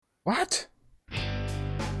What?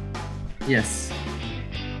 Yes.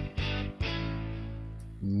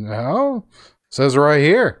 No. Says right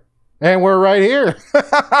here. And we're right here.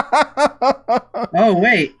 Oh,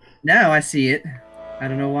 wait. Now I see it. I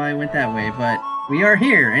don't know why I went that way, but we are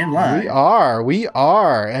here and We live. are. We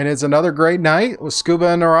are. And it's another great night with Scuba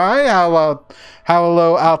and The Ry.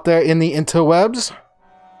 Hello out there in the interwebs.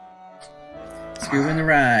 Scuba and the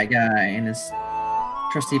Ry guy and his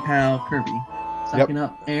trusty pal Kirby. Sucking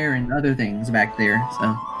up air and other things back there.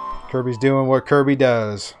 So Kirby's doing what Kirby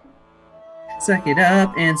does. suck it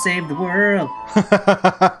up and save the world.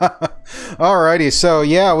 Alrighty, so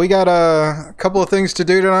yeah, we got a couple of things to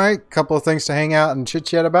do tonight, a couple of things to hang out and chit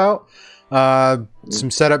chat about.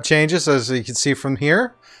 Some setup changes, as you can see from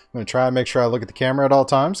here. I'm gonna try and make sure I look at the camera at all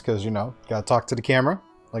times because gotta talk to the camera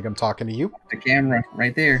like I'm talking to you. The camera,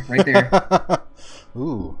 right there, right there.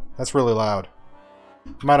 Ooh, that's really loud.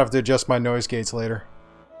 Might have to adjust my noise gates later.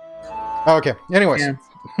 Okay, anyways. Yeah.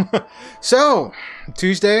 So,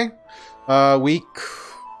 Tuesday, week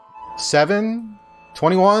 7,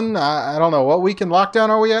 21. I don't know. What week in lockdown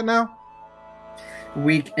are we at now?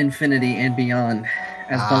 Week infinity and beyond,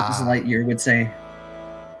 as Buzz Lightyear would say.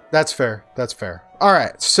 That's fair. That's fair. All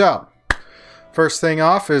right. So, first thing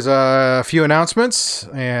off is a few announcements.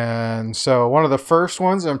 And so, one of the first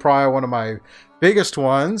ones, and probably one of my biggest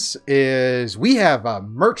ones, is we have a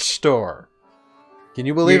merch store. Can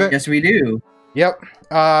you believe it? Yes, we do. Yep.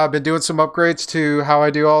 I've been doing some upgrades to how I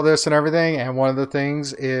do all this and everything. And one of the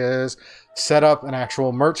things is set up an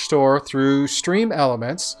actual merch store through Stream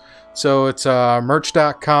Elements. So it's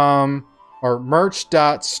merch.com or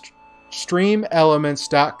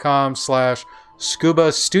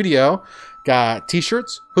merch.streamelements.com/scuba studio. Got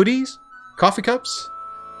t-shirts, hoodies, coffee cups,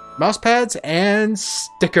 mouse pads, and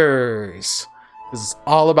stickers. This is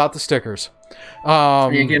all about the stickers.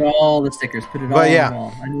 You get all the stickers, put it all on the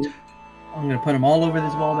wall. I'm going to put them all over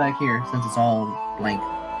this wall back here since it's all blank.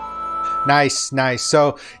 Nice.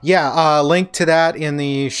 So, yeah, link to that in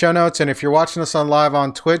the show notes. And if you're watching us live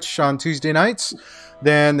on Twitch on Tuesday nights,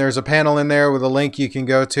 then there's a panel in there with a link you can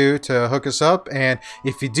go to hook us up. And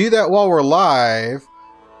if you do that while we're live,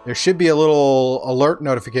 there should be a little alert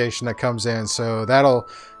notification that comes in. So that'll,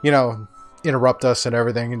 interrupt us and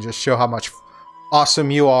everything and just show how much awesome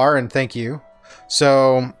you are. And thank you.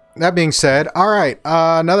 So that being said, all right,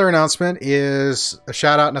 another announcement is a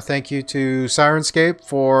shout out and a thank you to Sirenscape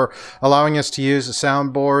for allowing us to use the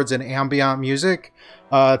soundboards and ambient music.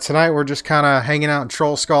 Tonight we're just kind of hanging out in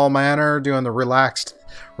Troll Skull Manor, doing the relaxed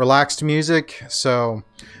music. So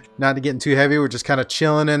not getting too heavy, we're just kind of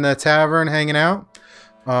chilling in the tavern, hanging out.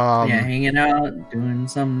 Hanging out, doing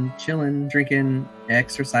some chilling, drinking,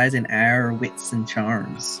 exercising our wits and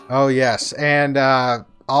charms. Oh yes, and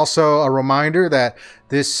also a reminder that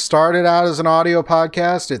this started out as an audio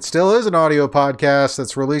podcast. It still is an audio podcast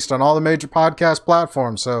that's released on all the major podcast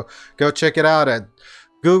platforms. So go check it out at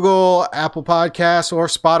Google, Apple Podcasts, or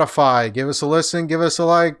Spotify. Give us a listen. Give us a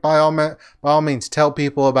like. By all means, tell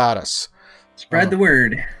people about us. Spread the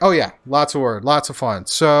word. Oh, yeah. Lots of word. Lots of fun.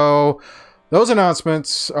 So those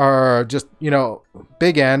announcements are just,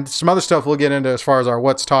 big end. Some other stuff we'll get into as far as our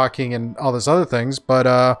what's talking and all those other things.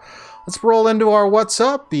 But let's roll into our What's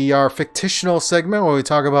Up, our fictional segment where we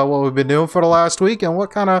talk about what we've been doing for the last week and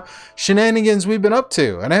what kind of shenanigans we've been up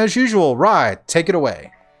to. And as usual, Ry, take it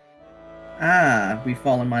away. We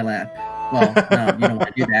fall in my lap. Well, no, you don't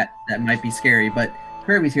want to do that. That might be scary, but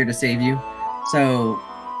Kirby's here to save you. So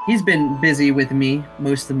he's been busy with me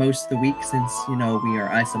most of the week since, we are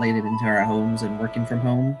isolated into our homes and working from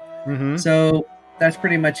home. Mm-hmm. So that's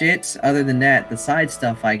pretty much it. Other than that, the side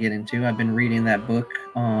stuff I get into, I've been reading that book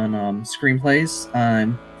on screenplays.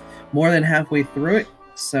 I'm more than halfway through it.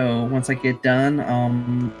 So once I get done,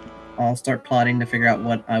 I'll start plotting to figure out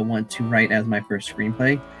what I want to write as my first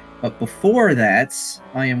screenplay. But before that,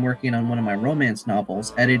 I am working on one of my romance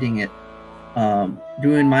novels, editing it,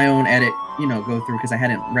 doing my own edit, go through because I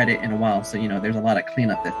hadn't read it in a while. So, there's a lot of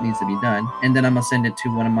cleanup that needs to be done. And then I'm going to send it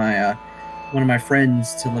to one of my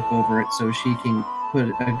friends to look over it so she can put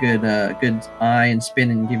a good eye and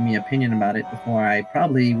spin and give me an opinion about it before I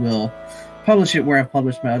probably will publish it where I've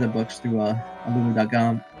published my other books through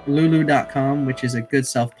Lulu.com, which is a good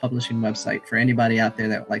self-publishing website for anybody out there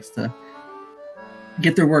that likes to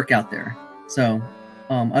get their work out there. So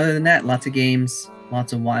other than that, lots of games,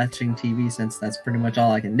 lots of watching TV since that's pretty much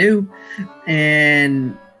all I can do.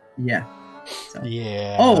 And yeah. So.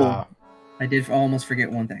 Yeah. Oh, I did almost forget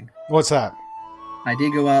one thing. What's that? I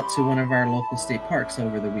did go out to one of our local state parks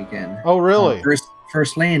over the weekend. Oh, really?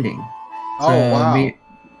 First Landing. Oh, wow.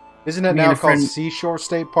 Isn't it now called friend, Seashore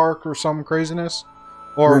State Park or some craziness?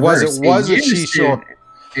 Or reverse. was it Seashore?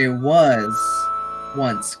 It was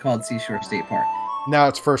once called Seashore State Park. Now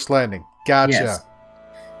it's First Landing. Gotcha. Yes.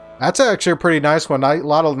 That's actually a pretty nice one. A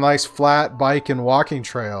lot of nice flat bike and walking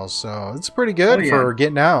trails, so it's pretty good for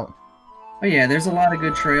getting out. Oh yeah, there's a lot of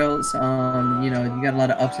good trails. You got a lot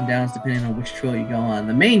of ups and downs depending on which trail you go on.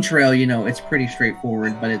 The main trail, it's pretty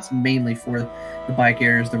straightforward, but it's mainly for the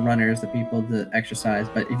bikers, the runners, the people that exercise.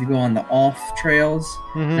 But if you go on the off trails,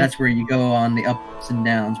 that's where you go on the ups and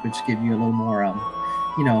downs, which give you a little more, a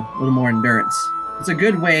little more endurance. It's a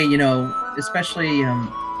good way, especially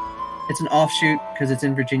it's an offshoot because it's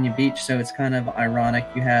in Virginia Beach, so it's kind of ironic.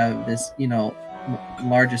 You have this,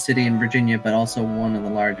 largest city in Virginia, but also one of the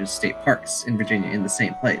largest state parks in Virginia in the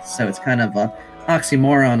same place. So it's kind of a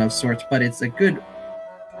oxymoron of sorts, but it's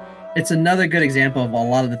another good example of a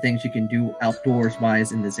lot of the things you can do outdoors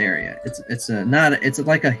wise in this area. It's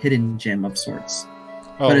like a hidden gem of sorts,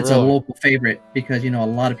 but it's really a local favorite because, a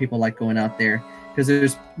lot of people like going out there because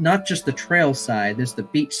there's not just the trail side, there's the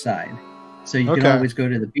beach side. So you can always go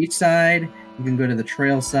to the beach side, you can go to the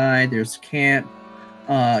trail side, there's camp.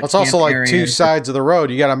 It's also like two sides of the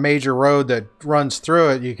road. You got a major road that runs through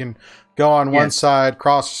it. You can go on one side,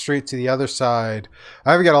 cross the street to the other side.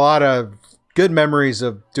 I've got a lot of good memories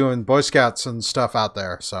of doing Boy Scouts and stuff out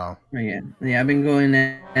there. So yeah, I've been going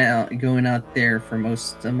out there for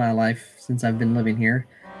most of my life since I've been living here.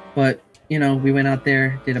 But we went out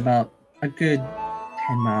there, did about a good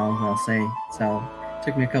 10 miles, I'll say. So it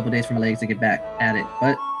took me a couple days for my legs to get back at it,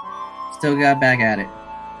 but still got back at it.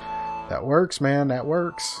 That works, man. That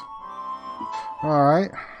works. All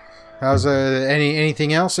right. How's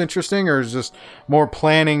anything else interesting, or is just more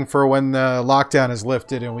planning for when the lockdown is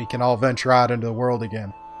lifted and we can all venture out into the world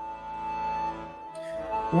again?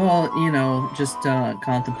 Well, just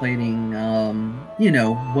contemplating,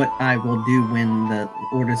 what I will do when the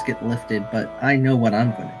orders get lifted. But I know what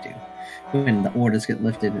I'm going to do when the orders get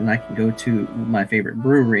lifted, and I can go to my favorite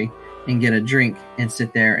brewery and get a drink and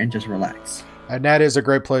sit there and just relax. And that is a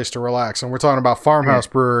great place to relax. And we're talking about Farmhouse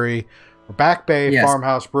Brewery, or Back Bay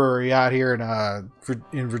Farmhouse Brewery out here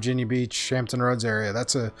in Virginia Beach, Hampton Roads area.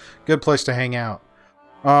 That's a good place to hang out.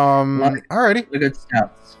 Alrighty. Good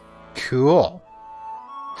stouts. Cool.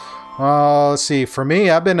 Let's see. For me,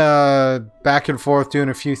 I've been back and forth doing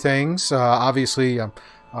a few things. Obviously, I'm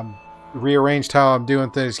rearranged how I'm doing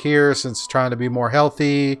things here since trying to be more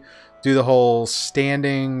healthy. Do the whole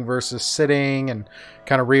standing versus sitting and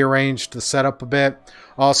kind of rearranged the setup a bit.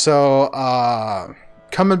 Also,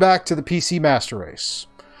 coming back to the PC Master Race.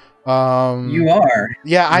 You are?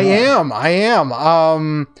 Yeah, I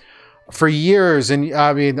am. For years, and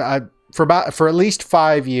I mean, for at least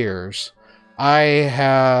 5 years, I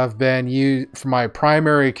have been for my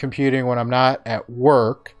primary computing when I'm not at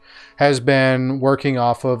work. Has been working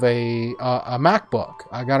off of a MacBook.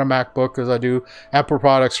 I got a MacBook because I do Apple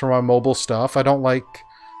products for my mobile stuff. I like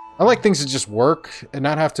things to just work and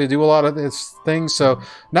not have to do a lot of these things. So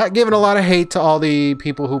not giving a lot of hate to all the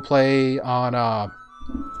people who play on,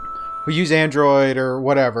 who use Android or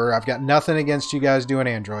whatever. I've got nothing against you guys doing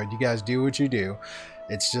Android. You guys do what you do.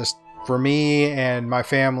 It's just for me and my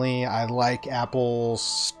family, I like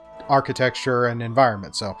Apple's architecture and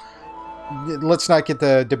environment. So let's not get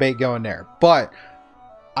the debate going there. But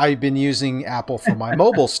I've been using Apple for my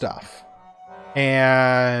mobile stuff.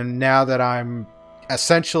 And now that I'm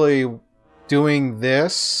essentially doing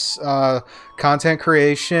this content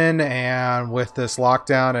creation and with this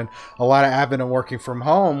lockdown and a lot of admin and working from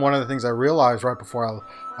home, one of the things I realized right before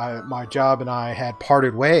my job and I had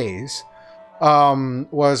parted ways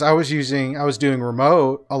was I was doing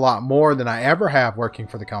remote a lot more than I ever have working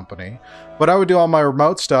for the company, but I would do all my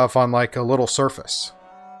remote stuff on like a little Surface.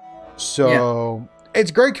 So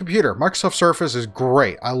it's a great computer. Microsoft Surface is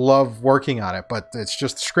great. I love working on it, but it's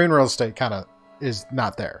just the screen real estate kind of is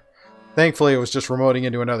not there. Thankfully, it was just remoting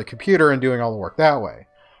into another computer and doing all the work that way.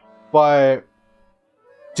 But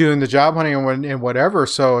doing the job hunting and whatever,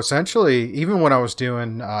 so essentially, even when I was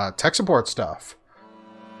doing tech support stuff,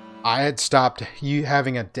 I had stopped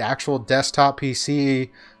having an actual desktop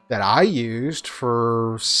PC that I used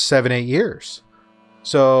for 7-8 years.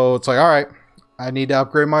 So it's like, all right, I need to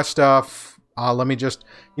upgrade my stuff. Let me just,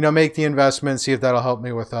 make the investment, see if that'll help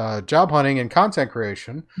me with job hunting and content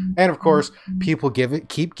creation. And of course, people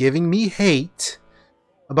keep giving me hate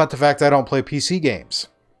about the fact I don't play PC games.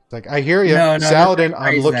 It's like, I hear you, Saladin.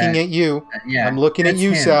 I'm looking at you. I'm looking at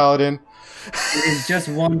you, Saladin. It is just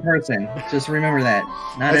one person. Just remember that.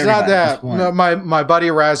 It's not that. No, my buddy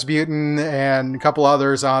Rasputin and a couple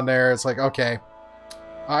others on there. It's like, okay,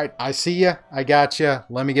 all right, I see you. I got you.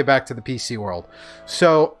 Let me get back to the PC world.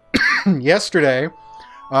 So yesterday,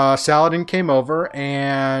 Saladin came over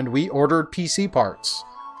and we ordered PC parts.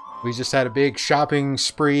 We just had a big shopping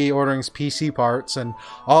spree ordering PC parts, and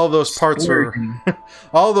all of those parts are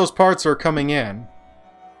all of those parts are coming in,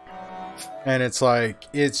 and it's like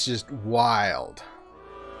it's just wild.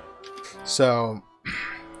 So,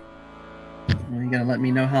 well, you gotta let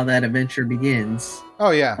me know how that adventure begins. oh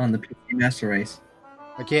yeah, on the PC Master Race.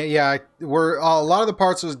 I can't. Yeah, we're a lot of the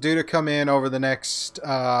parts is due to come in over the next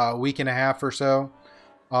week and a half or so.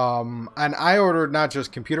 And I ordered not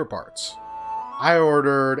just computer parts. I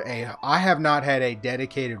have not had a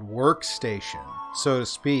dedicated workstation, so to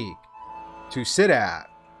speak, to sit at.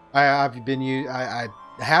 I haven't really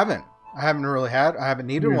had. I haven't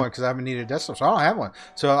needed one because I haven't needed a desktop, so I don't have one.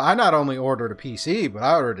 So I not only ordered a PC, but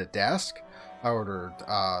I ordered a desk. I ordered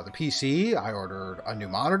the PC. I ordered a new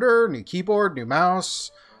monitor, new keyboard, new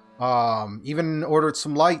mouse. Even ordered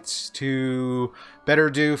some lights to better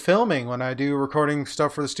do filming when I do recording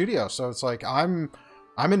stuff for the studio. So it's like I'm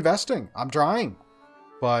investing. I'm trying,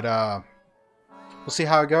 but we'll see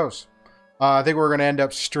how it goes. I think we're going to end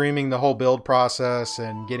up streaming the whole build process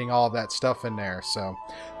and getting all of that stuff in there. So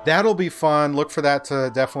that'll be fun. Look for that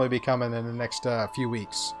to definitely be coming in the next few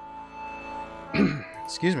weeks.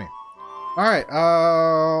 Excuse me. All right,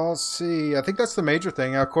 let's see. I think that's the major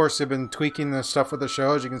thing. Of course, they've been tweaking the stuff with the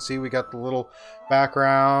show. As you can see, we got the little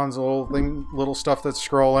backgrounds, little stuff that's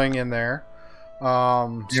scrolling in there.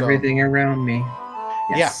 Everything around me.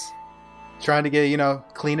 Yes. Yeah. Trying to get,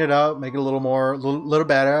 clean it up, make it a little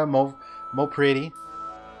better, more pretty.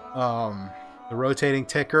 The rotating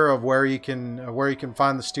ticker of where you can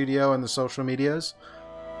find the studio and the social medias.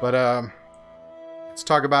 But let's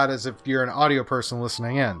talk about it as if you're an audio person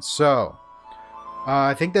listening in. So,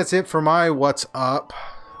 I think that's it for my what's up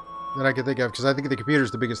that I can think of, because I think the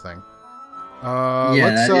computer's the biggest thing.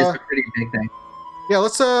 That is a pretty big thing. Yeah,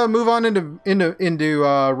 let's move on into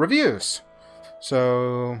reviews.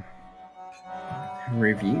 So,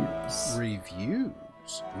 reviews. Ooh.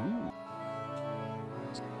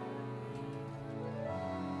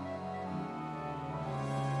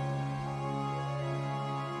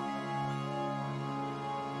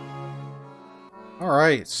 All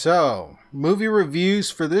right, so movie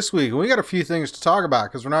reviews for this week. We got a few things to talk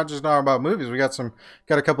about because we're not just talking about movies. We got a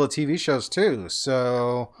couple of TV shows too.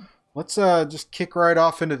 So let's just kick right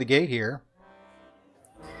off into the gate here.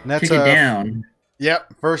 And that's, kick it down.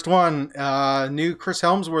 Yep, first one, new Chris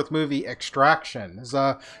Hemsworth movie, Extraction, is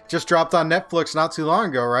just dropped on Netflix not too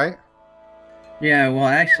long ago, right? Yeah, well,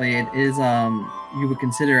 actually, it is. You would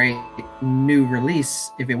consider a new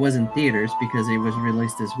release if it was in theaters because it was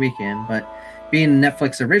released this weekend, but being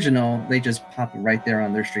Netflix original, they just pop it right there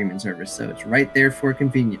on their streaming service. So it's right there for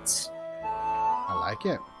convenience. I like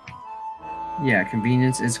it. Yeah,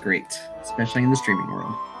 convenience is great, especially in the streaming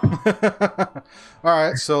world. All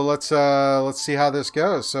right, so let's see how this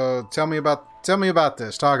goes. So tell me about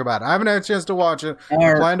this. Talk about it. I haven't had a chance to watch it.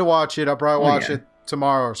 I plan to watch it. I'll probably watch it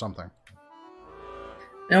tomorrow or something.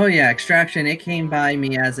 Oh yeah, Extraction. It came by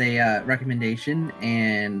me as a recommendation,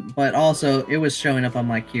 but also it was showing up on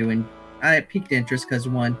my queue and I piqued interest because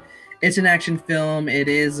one, it's an action film. It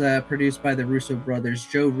is produced by the Russo brothers.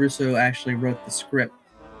 Joe Russo actually wrote the script,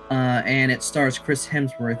 and it stars Chris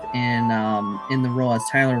Hemsworth in the role as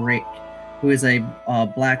Tyler Rake, who is a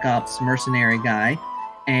Black Ops mercenary guy.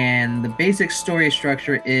 And the basic story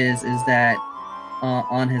structure is that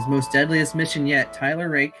on his most deadliest mission yet, Tyler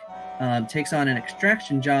Rake takes on an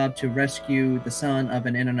extraction job to rescue the son of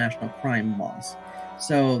an international crime boss.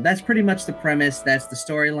 So that's pretty much the premise. That's the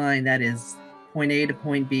storyline. That is point A to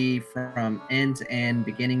point B from end to end,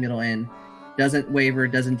 beginning, middle, end. Doesn't waver,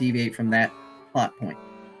 doesn't deviate from that plot point.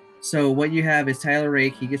 So what you have is Tyler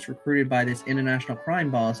Rake. He gets recruited by this international crime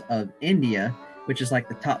boss of India, which is like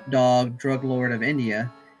the top dog drug lord of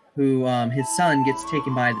India, who his son gets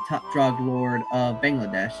taken by the top drug lord of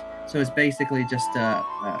Bangladesh. So it's basically just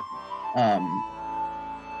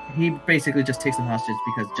he basically just takes them hostage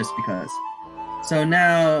because. So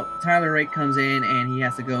now Tyler Rake comes in and he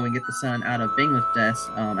has to go and get the son out of Bangladesh,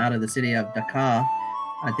 out of the city of Dhaka.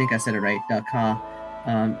 I think I said it right, Dhaka.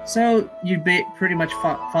 So you pretty much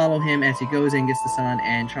follow him as he goes in, gets the son,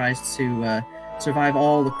 and tries to survive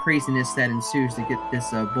all the craziness that ensues to get this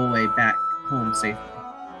boy back home safely.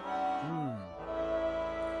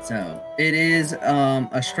 So it is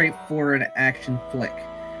a straightforward action flick.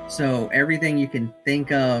 So everything you can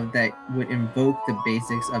think of that would invoke the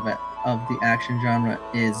basics of the action genre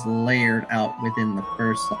is layered out within the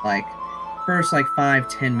first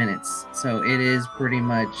 5-10 minutes. So it is pretty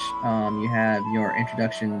much you have your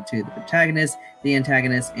introduction to the protagonist, the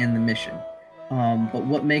antagonist, and the mission. But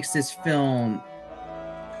what makes this film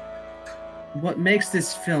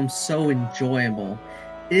so enjoyable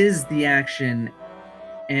is the action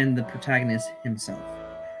and the protagonist himself.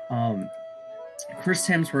 Um, Chris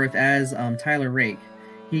Hemsworth as Tyler Rake,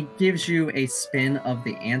 he gives you a spin of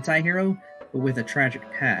the anti-hero, but with a tragic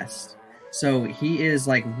past. So he is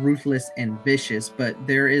like ruthless and vicious, but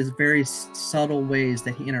there is very subtle ways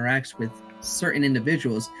that he interacts with certain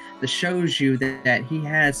individuals that shows you that he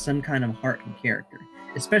has some kind of heart and character.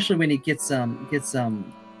 Especially when he gets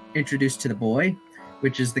introduced to the boy,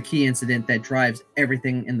 which is the key incident that drives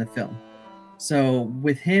everything in the film. So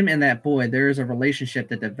with him and that boy, there is a relationship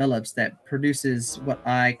that develops that produces what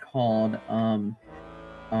I called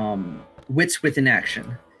wits within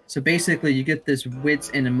action. So basically, you get this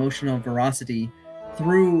wits and emotional veracity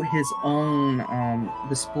through his own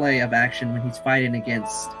display of action when he's fighting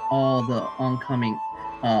against all the oncoming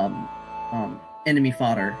enemy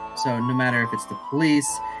fodder. So no matter if it's the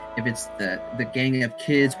police, if it's the gang of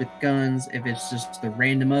kids with guns, if it's just the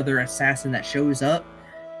random other assassin that shows up,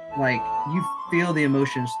 like you feel the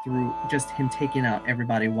emotions through just him taking out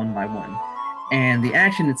everybody one by one. And the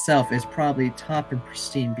action itself is probably top and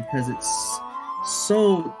pristine because it's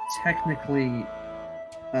so technically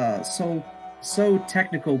so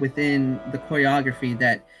technical within the choreography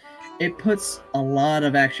that it puts a lot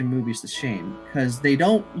of action movies to shame because they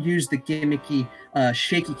don't use the gimmicky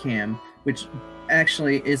shaky cam, which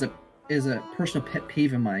actually is a personal pet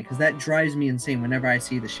peeve of mine because that drives me insane whenever I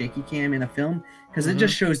see the shaky cam in a film because it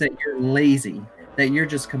just shows that you're lazy, that you're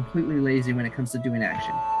just completely lazy when it comes to doing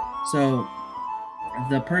action. So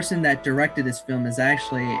the person that directed this film is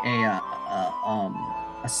actually a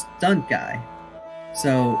stunt guy.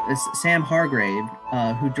 So it's Sam Hargrave,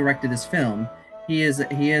 who directed this film. He is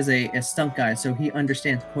a stunt guy, so he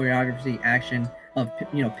understands choreography, action of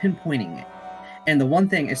pinpointing it. And the one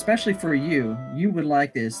thing, especially for you would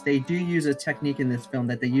like this. They do use a technique in this film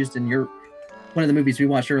that they used in one of the movies we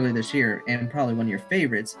watched earlier this year, and probably one of your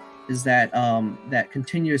favorites, is that that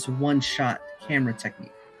continuous one-shot camera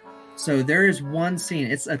technique. So there is one scene.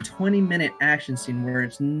 It's a 20-minute action scene where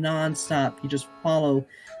it's nonstop. You just follow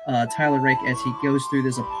Tyler Rake as he goes through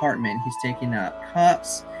this apartment. He's taking out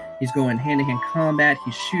cops. He's going hand-to-hand combat.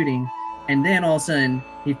 He's shooting. And then all of a sudden,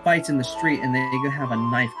 he fights in the street, and they go have a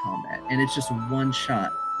knife combat. And it's just one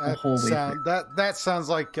shot the whole way through. That sounds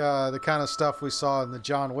like the kind of stuff we saw in the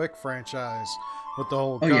John Wick franchise with the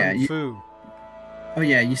whole gun fu. Oh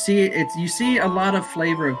yeah, you see a lot of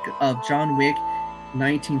flavor of John Wick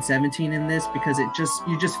 1917 in this because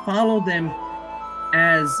you just follow them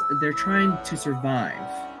as they're trying to survive.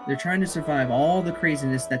 They're trying to survive all the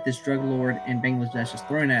craziness that this drug lord in Bangladesh is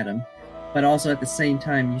throwing at them, but also at the same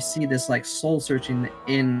time you see this like soul searching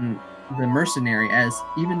in the mercenary, as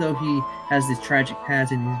even though he has this tragic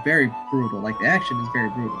past and he's very brutal, like the action is very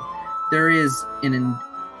brutal, there is an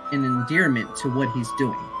endearment to what he's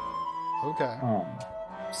doing. Okay.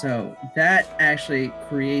 So that actually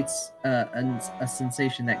creates a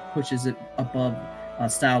sensation that pushes it above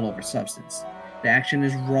style over substance. The action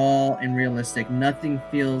is raw and realistic. Nothing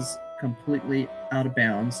feels completely out of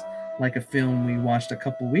bounds, like a film we watched a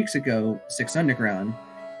couple weeks ago, Six Underground,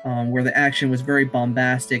 where the action was very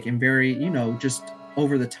bombastic and very, just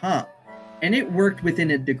over the top. And it worked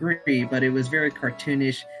within a degree, but it was very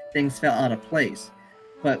cartoonish. Things fell out of place.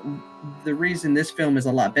 But the reason this film is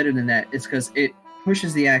a lot better than that is because it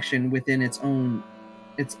pushes the action within its own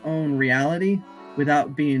reality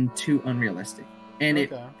without being too unrealistic. And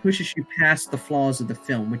it pushes you past the flaws of the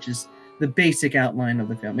film, which is the basic outline of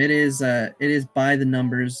the film. It is by the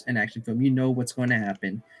numbers an action film. You know what's going to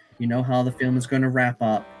happen. You know how the film is going to wrap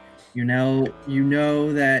up. You know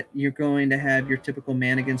that you're going to have your typical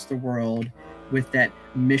man against the world with that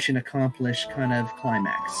mission accomplished kind of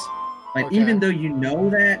climax. But even though you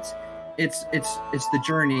know that, it's the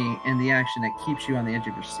journey and the action that keeps you on the edge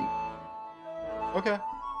of your seat. Okay.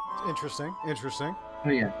 Interesting. Oh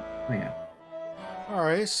yeah. All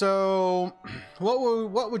right. So,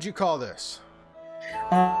 what would you call this?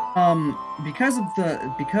 Because of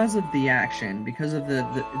the action, because of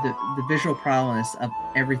the visual prowess of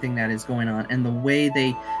everything that is going on, and the way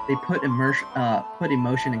they put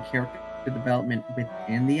emotion and character development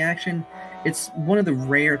within the action, it's one of the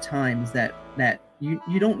rare times that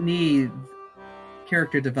you don't need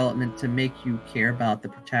character development to make you care about the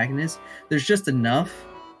protagonist. There's just enough,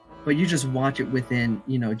 but you just watch it within,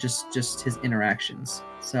 just his interactions.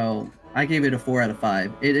 So I gave it a 4 out of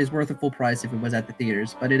 5. It is worth a full price if it was at the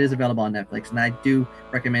theaters, but it is available on Netflix, and I do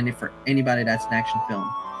recommend it for anybody that's an action film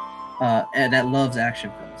and that loves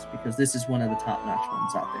action films, because this is one of the top-notch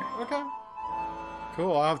ones out there. Okay.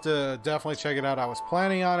 Cool. I'll have to definitely check it out. I was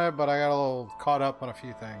planning on it, but I got a little caught up on a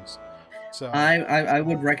few things. So I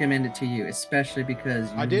would recommend it to you, especially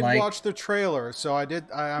because I you did like. watch the trailer, so I'm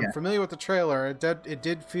Yeah. familiar with the trailer. It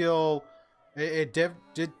did feel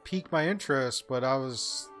did pique my interest, but I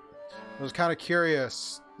was kind of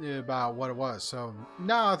curious about what it was. So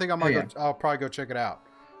no, I think I Oh might go. yeah. I'll probably go check it out.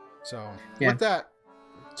 So Yeah. with that,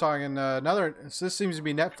 talking another. So this seems to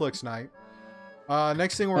be Netflix night.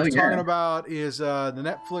 Next thing we're Oh talking yeah. about is the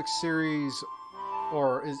Netflix series,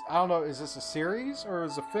 or is I don't know, is this a series or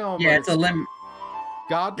is it a film? Yeah. But It's a it's lim.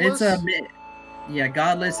 It's a Godless. Yeah.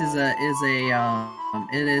 Godless it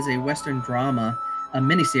is a Western drama, a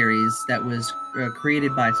miniseries that was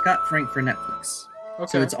created by Scott Frank for Netflix. So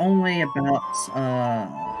Okay. it's only about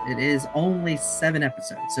it is only 7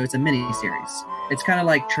 episodes. So it's a mini series. It's kind of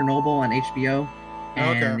like Chernobyl on HBO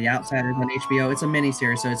Okay. and The Outsiders on HBO. It's a mini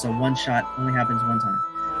series, so it's a one shot, only happens one time.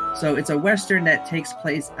 So it's a western that takes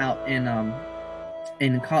place out in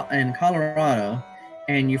Colorado,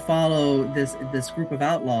 and you follow this group of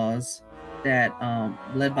outlaws that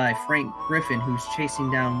led by Frank Griffin, who's chasing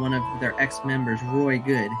down one of their ex members, Roy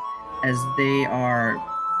Good, as they are.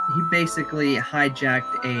 He basically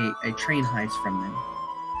hijacked a train heist from them,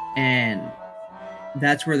 and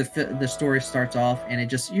that's where the story starts off. And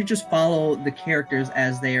you just follow the characters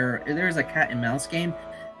as they are. There's a cat and mouse game,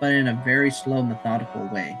 but in a very slow, methodical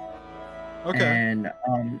way. Okay. And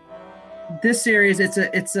this series, it's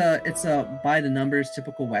a by the numbers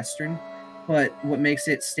typical western, but what makes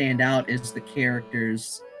it stand out is the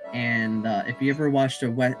characters. And if you ever watched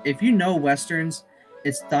if you know westerns,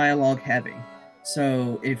 it's dialogue heavy.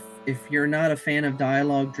 So if you're not a fan of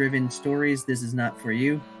dialogue driven stories, this is not for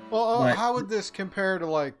you. Well, But how would this compare to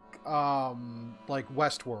like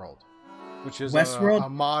Westworld, which is Westworld. a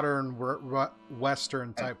modern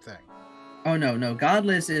Western type thing? Oh no,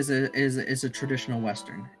 Godless is a traditional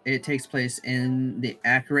western. It takes place in the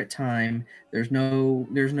accurate time. There's no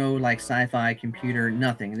like sci-fi computer,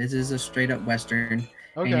 nothing. This is a straight up western, and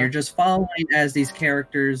Okay. you're just following as these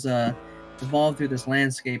characters evolve through this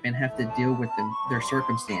landscape and have to deal with their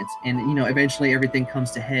circumstance. And eventually everything comes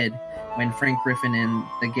to head when Frank Griffin and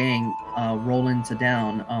the gang roll into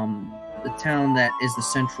down. The town that is the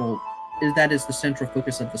central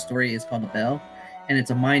focus of the story is called Bell, and it's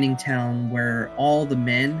a mining town where all the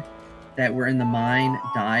men that were in the mine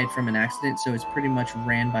died from an accident, so it's pretty much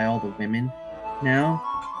ran by all the women now.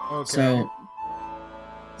 Okay.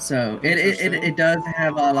 So it Interesting. does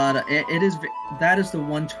have a lot of it is that is the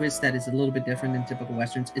one twist that is a little bit different than typical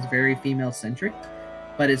westerns. It's very female centric,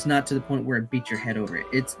 but it's not to the point where it beats your head over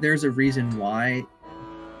it. There's a reason why,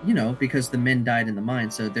 because the men died in the mine,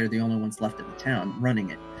 so they're the only ones left in the town running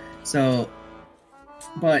it. So,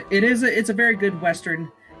 but it's a very good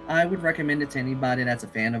western. I would recommend it to anybody that's a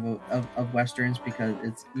fan of westerns, because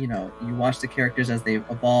it's you watch the characters as they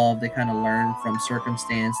evolve. They kind of learn from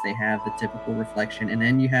circumstance. They have the typical reflection, and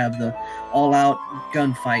then you have the all out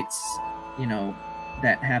gunfights,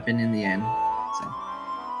 that happen in the end. So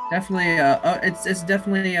definitely, it's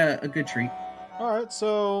definitely a good treat. All right.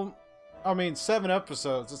 So, I mean, 7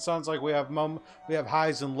 episodes. It sounds like we have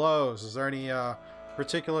highs and lows. Is there any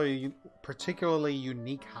particularly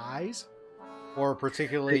unique highs, or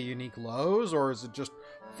particularly unique lows, or is it just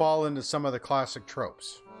fall into some of the classic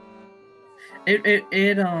tropes?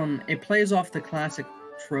 It plays off the classic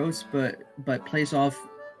tropes, but plays off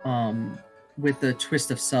with the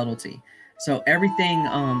twist of subtlety. So everything,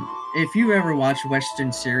 if you ever watch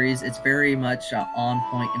Western series, it's very much on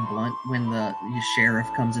point and blunt. When the sheriff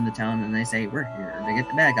comes into town and they say, "We're here to get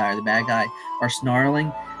the bad guy," or the bad guy are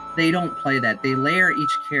snarling, they don't play that. They layer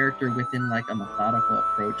each character within like a methodical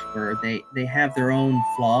approach where they have their own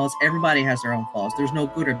flaws. Everybody has their own flaws. There's no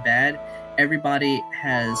good or bad. Everybody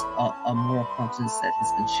has a moral compass that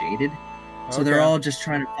has been shaded. So they're Okay. all just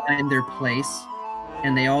trying to find their place,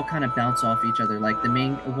 and they all kind of bounce off each other. Like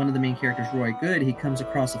one of the main characters, Roy Good, he comes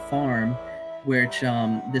across a farm, which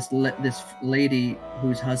this lady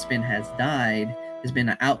whose husband has died has been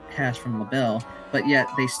an outcast from LaBelle, but yet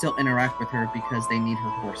they still interact with her because they need her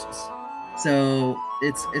horses. So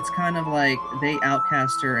it's kind of like they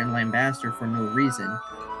outcast her and lambast her for no reason,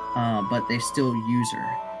 but they still use her.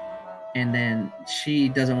 And then she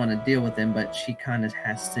doesn't want to deal with them, but she kind of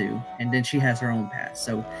has to. And then she has her own past.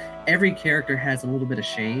 So every character has a little bit of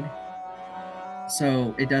shade.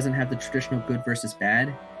 So it doesn't have the traditional good versus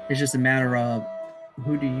bad. It's just a matter of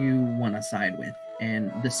who do you want to side with.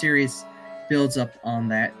 And the series builds up on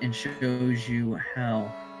that and shows you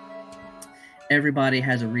how everybody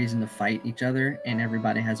has a reason to fight each other, and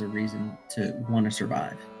everybody has a reason to want to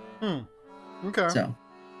survive. Okay. So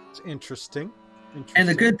It's interesting. And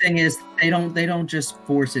the good thing is they don't just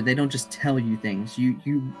force it. They don't just tell you things. You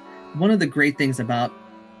one of the great things about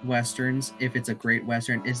westerns, if it's a great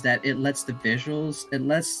western, is that it lets the visuals, it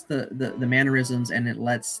lets the mannerisms, and it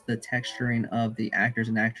lets the texturing of the actors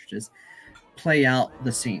and actresses play out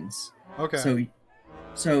the scenes. Okay.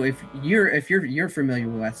 So if you're familiar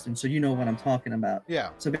with western, so you know what I'm talking about. Yeah.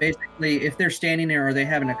 So basically, if they're standing there or they're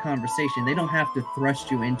having a conversation, they don't have to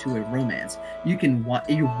thrust you into a romance. You can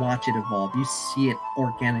you watch it evolve. You see it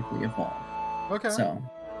organically evolve. Okay. So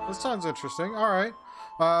that sounds interesting. All right.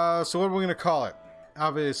 So what are we going to call it?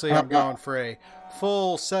 Obviously, I'm going for a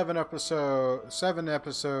full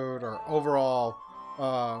 7-episode or overall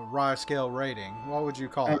Ry scale rating. What would you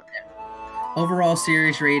call it? Overall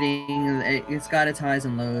series rating, it's got its highs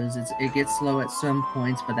and lows. It gets slow at some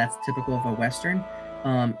points, but that's typical of a western.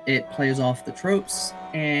 It plays off the tropes,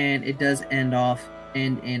 and it does end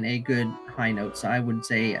in a good high note. So I would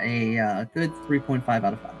say a good 3.5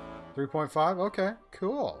 out of 5. 3.5? Okay,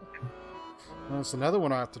 cool. Well, that's another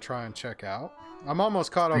one I have to try and check out. I'm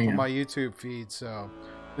almost caught up with my YouTube feed, so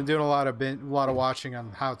been doing a lot of watching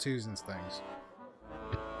on how-tos and things.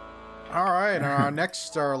 All right, our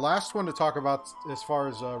last one to talk about as far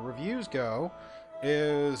as reviews go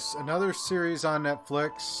is another series on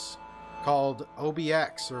Netflix called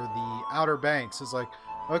OBX, or The Outer Banks. It's like,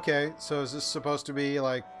 okay, so is this supposed to be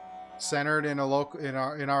like centered in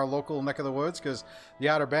our local neck of the woods? Because The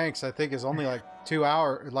Outer Banks, I think, is only like an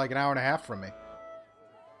hour and a half from me.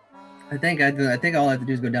 I think all I have to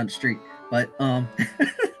do is go down the street, but it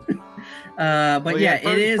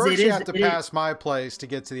is. First, you have to pass my place to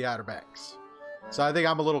get to the Outer Banks, so I think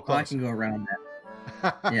I'm a little closer. I can go around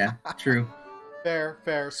that. Yeah, true.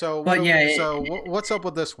 Fair. So, what's up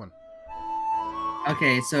with this one?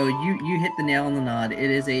 Okay, so you hit the nail on the nod.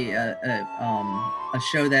 It is a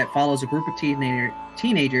show that follows a group of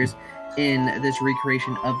teenagers in this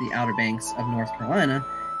recreation of the Outer Banks of North Carolina,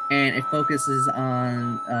 and it focuses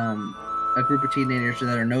on a group of teenagers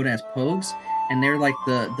that are known as Pogues. And they're like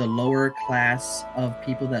the lower class of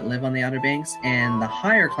people that live on the Outer Banks, and the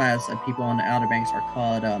higher class of people on the Outer Banks are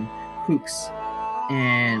called Kooks.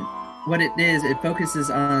 And what it is, it focuses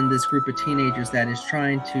on this group of teenagers that is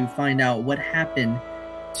trying to find out what happened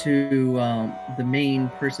to the main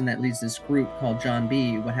person that leads this group, called John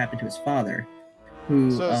B. What happened to his father? So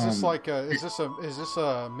is this is this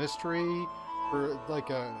a mystery, or like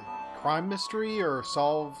a crime mystery, or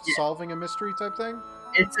solving a mystery type thing?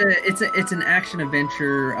 It's an action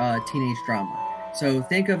adventure teenage drama. So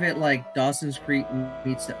think of it like Dawson's Creek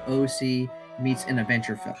meets the OC meets an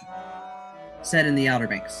adventure film set in the Outer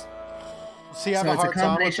Banks. See, I have a hard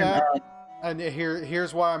time with that. And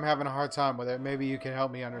here's why I'm having a hard time with it. Maybe you can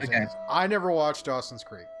help me understand. Okay. I never watched Dawson's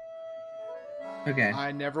Creek. Okay.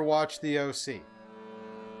 I never watched the OC.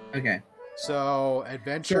 Okay. So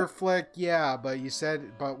adventure flick, yeah, but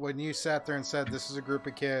when you sat there and said this is a group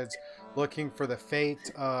of kids looking for the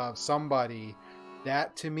fate of somebody,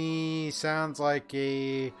 that to me sounds like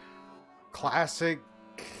a classic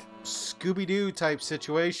Scooby-Doo type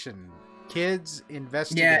situation. Kids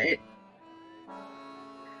investigating.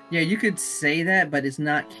 Yeah, you could say that, but it's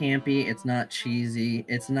not campy, it's not cheesy,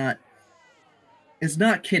 it's not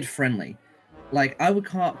kid friendly. Like, I would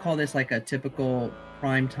call this like a typical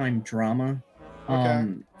primetime drama. Okay.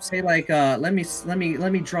 Say like let me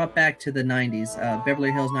drop back to the 90s.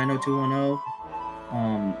 Beverly Hills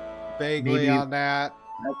 90210. Vaguely on that.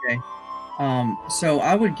 Okay. So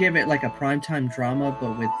I would give it like a primetime drama,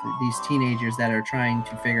 but with these teenagers that are trying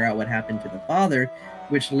to figure out what happened to the father,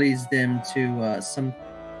 which leads them to some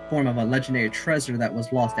form of a legendary treasure that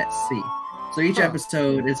was lost at sea. So each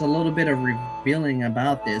episode is a little bit of revealing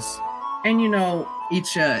about this. And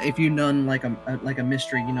each if you've done like a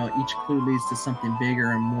mystery, each clue leads to something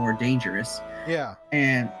bigger and more dangerous. Yeah.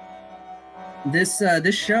 And this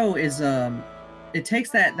show is it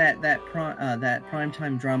takes that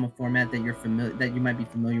primetime drama format that you might be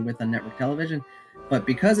familiar with on network television, but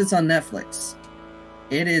because it's on Netflix,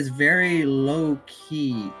 it is very low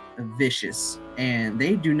key vicious, and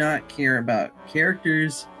they do not care about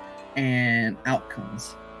characters and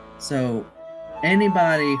outcomes. So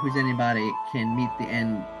anybody can meet the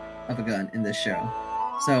end of a gun in this show.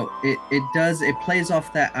 So it plays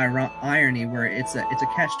off that irony where it's a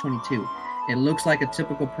catch-22. It looks like a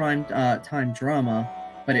typical prime time drama,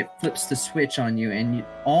 but it flips the switch on you, and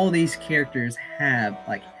all these characters have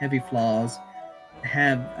like heavy flaws,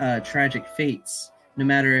 have tragic fates, no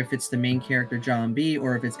matter if it's the main character John B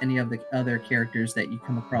or if it's any of the other characters that you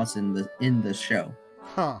come across in the show.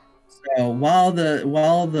 Huh. So while the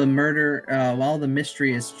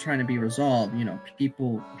mystery is trying to be resolved,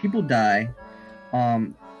 people die,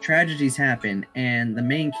 tragedies happen, and the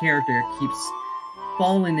main character keeps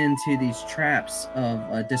falling into these traps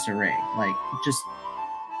of disarray. Like, just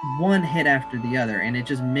one hit after the other, and it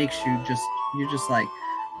just makes you're just like,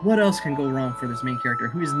 what else can go wrong for this main character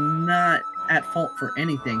who is not at fault for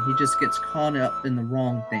anything? He just gets caught up in the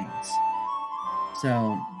wrong things.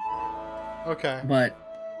 So, Okay. but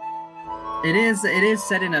it is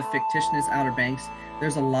set in a fictitious Outer Banks.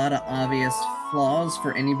 There's a lot of obvious flaws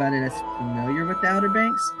for anybody that's familiar with the Outer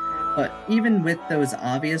Banks, but even with those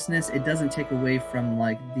obviousness, it doesn't take away from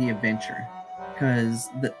like the adventure, because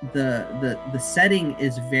the setting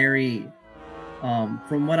is very,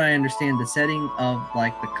 from what I understand, the setting of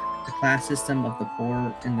like the class system of the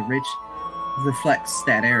poor and the rich reflects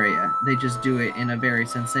that area. They just do it in a very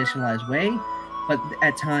sensationalized way, but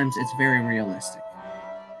at times it's very realistic.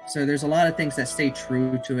 So there's a lot of things that stay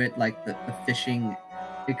true to it, like the fishing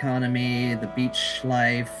economy, the beach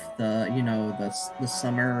life, the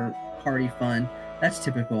summer party fun. That's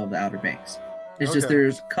typical of the Outer Banks. It's just Okay.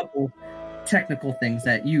 there's a couple technical things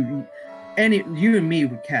that you and me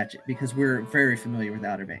would catch it because we're very familiar with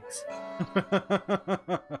Outer Banks,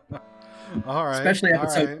 All right. especially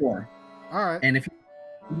episode all right. 4. All right. And if you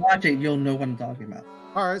watch it, you'll know what I'm talking about.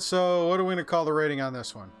 All right. So, what are we going to call the rating on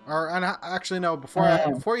this one? Or, and actually, no.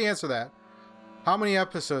 Before you answer that, how many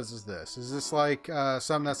episodes is this? Is this like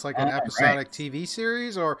something that's like an episodic TV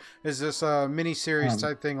series, or is this a mini series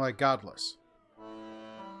type thing like Godless?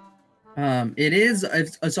 It is.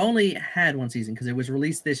 It's only had one season because it was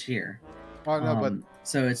released this year. Oh no, but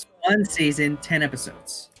so it's one season, 10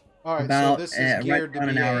 episodes. all right. About, so this is geared right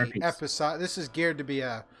to be an hour a apiece. episode. This is geared to be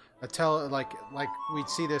a like we'd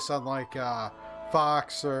see this on like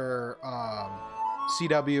Fox or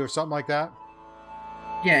CW or something like that.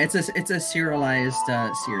 Yeah, it's a serialized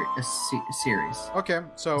series. Okay,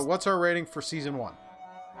 so what's our rating for season 1?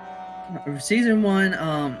 Season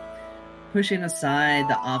 1, pushing aside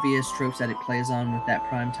the obvious tropes that it plays on with that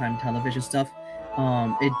primetime television stuff,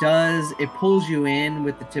 it pulls you in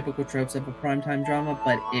with the typical tropes of a primetime drama,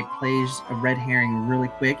 but it plays a red herring really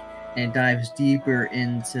quick and dives deeper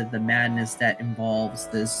into the madness that involves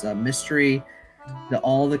this mystery,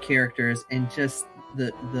 all the characters, and just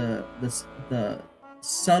the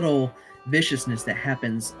subtle viciousness that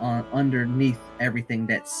happens underneath everything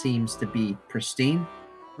that seems to be pristine.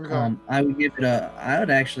 Okay. I would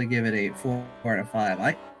actually give it a 4 out of 5.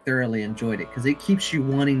 I thoroughly enjoyed it because it keeps you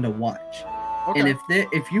wanting to watch. Okay. And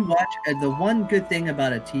if you watch, the one good thing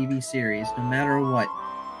about a TV series, no matter what,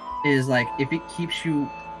 is like if it keeps you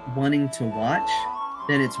wanting to watch,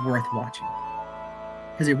 then it's worth watching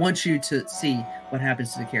because it wants you to see what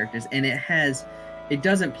happens to the characters, and it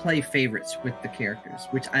doesn't play favorites with the characters,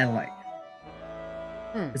 which I like.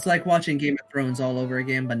 It's like watching Game of Thrones all over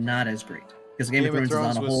again, but not as great because Game of Thrones is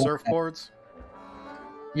on a with whole surfboards.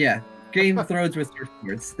 Yeah, Game of Thrones with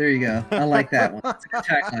surfboards. There you go. I like that one. It's a good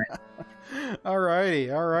tagline.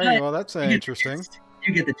 Alrighty. Well, that's interesting.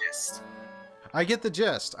 You get the gist. I get the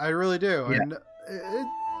gist. I really do. Yeah. And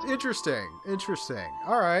interesting.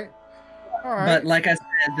 All right. But like I said,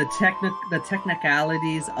 the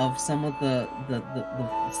technicalities of some of the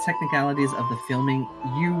technicalities of the filming,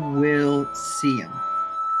 you will see them.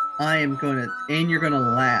 And you're gonna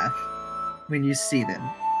laugh when you see them,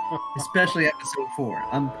 especially episode 4.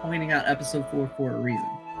 I'm pointing out episode 4 for a reason,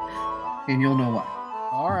 and you'll know why.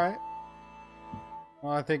 All right.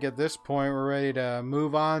 Well, I think at this point we're ready to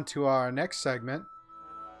move on to our next segment,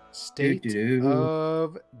 State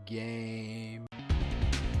of Game.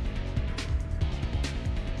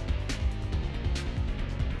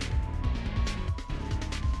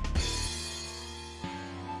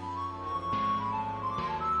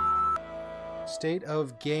 State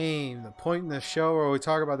of Game, the point in the show where we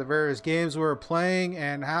talk about the various games we're playing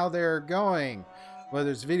and how they're going, whether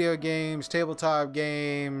it's video games, tabletop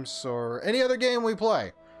games, or any other game we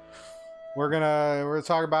play. We're gonna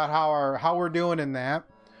talk about how we're doing in that.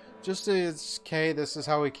 Just as okay, this is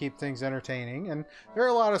how we keep things entertaining, and there are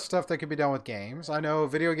a lot of stuff that could be done with games. I know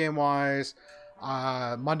video game wise,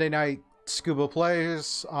 Monday night Scuba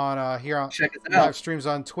plays on here on live streams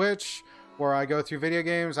on Twitch, where I go through video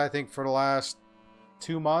games. I think for the last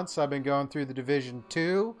 2 months I've been going through the Division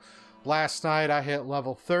 2. Last night I hit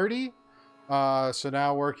level 30. So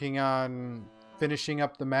now working on finishing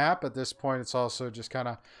up the map. At this point it's also just kind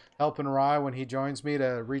of helping Ry when he joins me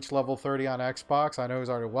to reach level 30 on Xbox. I know he's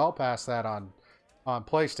already well past that on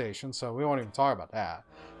PlayStation, so we won't even talk about that.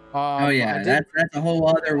 That's a whole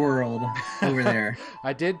other world over there.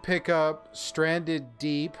 I did pick up Stranded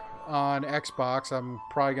Deep on Xbox. I'm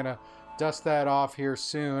probably gonna dust that off here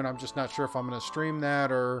soon. I'm just not sure if I'm going to stream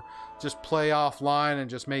that or just play offline and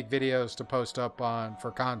just make videos to post up on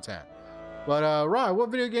for content. But Ry, what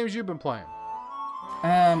video games you been playing?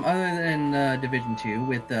 Other than Division 2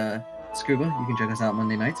 with Scuba. You can check us out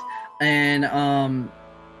Monday nights. And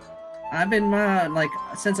I've been like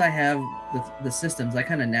since I have the systems, I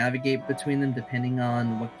kind of navigate between them depending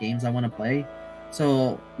on what games I want to play.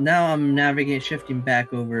 So now I'm shifting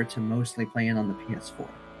back over to mostly playing on the PS4,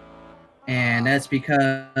 and that's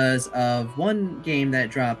because of one game that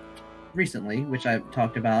dropped recently, which I've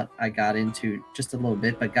talked about. I got into just a little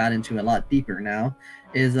bit, but got into a lot deeper now.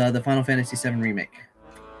 Is the Final Fantasy VII remake.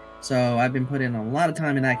 So I've been putting a lot of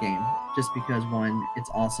time in that game just because one, it's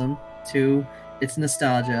awesome. Two, it's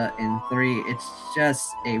nostalgia, and three, it's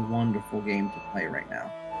just a wonderful game to play right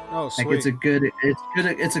now. Oh, sweet. Like it's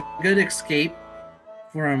a good escape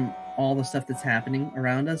from all the stuff that's happening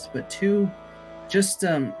around us. But two, just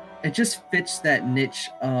it just fits that niche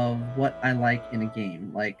of what I like in a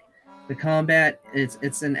game. Like the combat,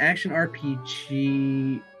 it's an action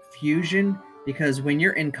RPG fusion because when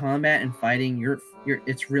you're in combat and fighting,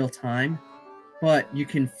 it's real time, but you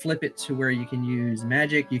can flip it to where you can use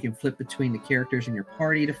magic. You can flip between the characters in your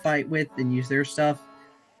party to fight with and use their stuff.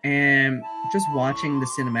 And just watching the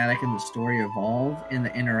cinematic and the story evolve and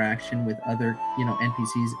the interaction with other,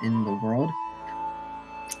 NPCs in the world,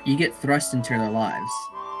 you get thrust into their lives.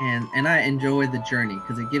 And I enjoy the journey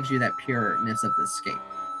because it gives you that pureness of the escape.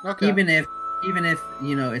 Okay. Even if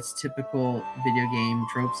it's typical video game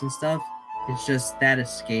tropes and stuff, it's just that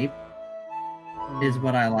escape is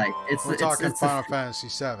what I like. We're talking Final Fantasy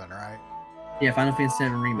VII, right? Yeah, Final Fantasy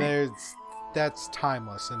VII remake. That's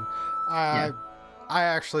timeless, and I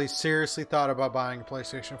actually seriously thought about buying a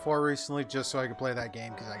PlayStation 4 recently just so I could play that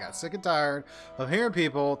game because I got sick and tired of hearing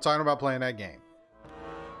people talking about playing that game.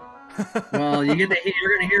 Well, you're gonna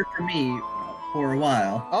hear from me for a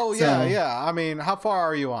while. Oh yeah. I mean, how far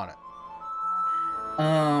are you on it?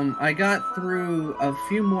 I got through a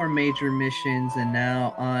few more major missions, and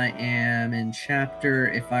now I am in chapter,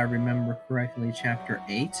 if I remember correctly, chapter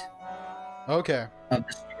 8. Okay. Of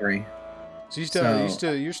the story.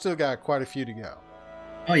 So you still got quite a few to go.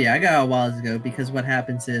 Oh yeah, I got a while to go because what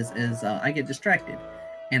happens is I get distracted,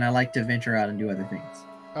 and I like to venture out and do other things.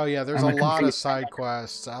 Oh yeah, there's a lot of side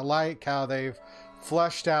quests. I like how they've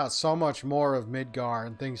fleshed out so much more of Midgar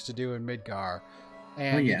and things to do in Midgar.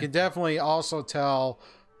 And you can definitely also tell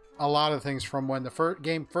a lot of things from when the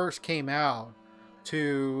game first came out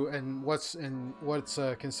to what's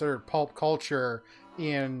considered pulp culture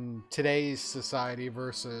in today's society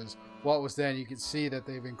versus what was then. You can see that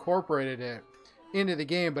they've incorporated it into the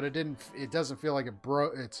game, but it doesn't feel like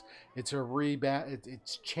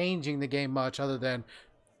it's changing the game much other than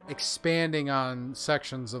expanding on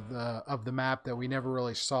sections of the map that we never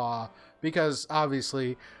really saw, because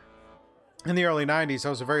obviously in the early 90s, that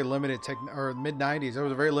was a very limited or mid 90s, there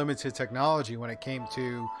was a very limited technology when it came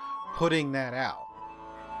to putting that out.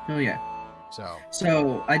 Oh yeah.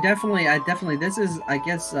 So I definitely this is, I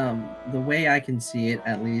guess, the way I can see it,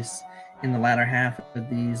 at least in the latter half of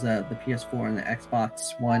these the PS4 and the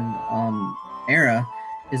Xbox One era,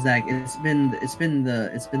 is that it's been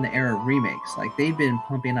the era of remakes. Like they've been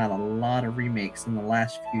pumping out a lot of remakes in the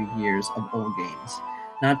last few years of old games.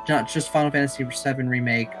 Not just Final Fantasy VII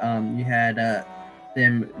remake. You had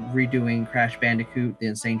them redoing Crash Bandicoot, the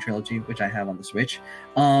Insane Trilogy, which I have on the Switch.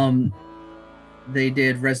 They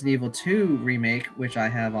did Resident Evil 2 remake, which I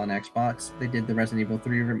have on Xbox. They did the Resident Evil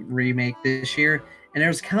 3 remake this year, and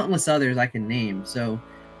there's countless others I can name. So,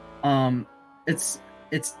 it's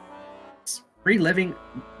reliving,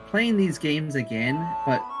 playing these games again,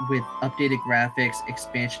 but with updated graphics,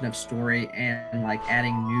 expansion of story, and like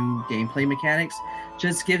adding new gameplay mechanics,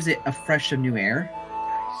 just gives it a fresh, new air.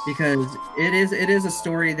 Because it is a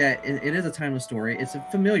story that it is a timeless story. It's a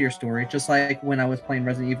familiar story, just like when I was playing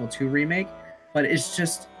Resident Evil 2 remake. But it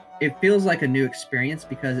feels like a new experience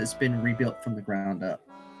because it's been rebuilt from the ground up.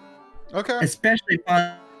 Okay. Especially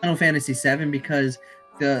Final Fantasy VII, because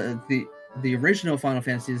the original Final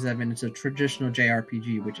Fantasy VII is a traditional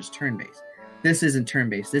JRPG, which is turn-based. This isn't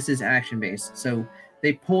turn-based. This is action-based. So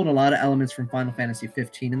they pulled a lot of elements from Final Fantasy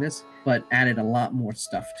 15 in this, but added a lot more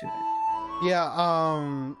stuff to it. Yeah,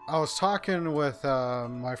 I was talking with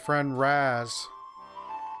my friend Rasputin,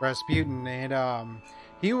 and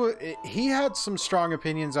he had some strong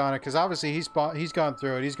opinions on it because obviously he's gone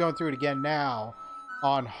through it. He's going through it again now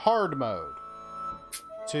on hard mode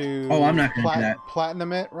to I'm not going to do that.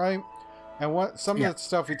 Platinum it, right? And what some of the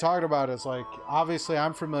stuff we talked about is like, obviously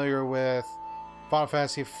I'm familiar with Final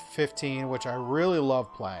Fantasy 15, which I really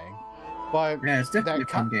love playing, but it's definitely a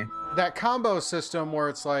fun game. That combo system where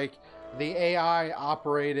it's like the AI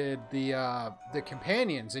operated the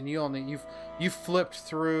companions, and you flipped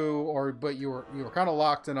through, but you were kind of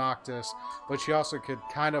locked in Octus, but you also could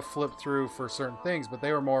kind of flip through for certain things, but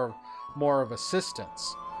they were more of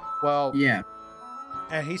assistance. Well, Yeah.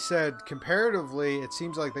 and he said comparatively, it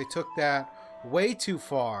seems like they took that way too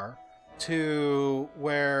far to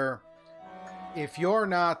where if you're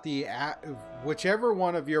not whichever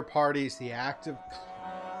one of your parties the active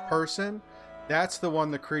person, that's the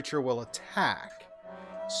one the creature will attack.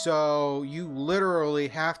 So you literally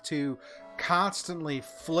have to constantly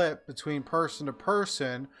flip between person to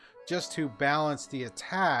person just to balance the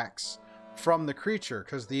attacks from the creature,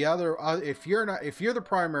 because the other if you're the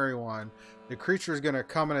primary one, the creature is going to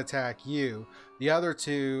come and attack you. The other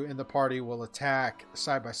two in the party will attack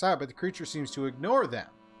side by side, but the creature seems to ignore them.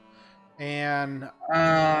 And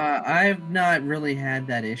I've not really had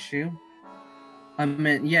that issue. I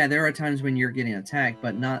mean, yeah, there are times when you're getting attacked,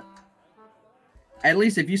 but not. At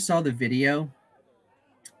least if you saw the video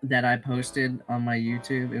that I posted on my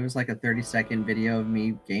YouTube, it was like a 30-second video of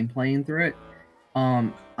me gameplaying through it.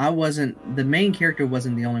 I wasn't the main character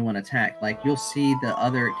wasn't the only one attacked. Like you'll see the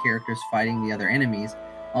other characters fighting the other enemies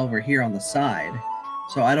over here on the side.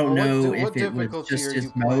 So I don't know if it was just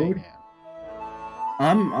his mode.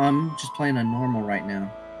 I'm just playing on normal right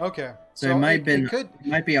now. Okay. So it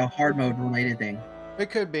might be a hard mode related thing. It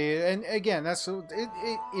could be, and again, it's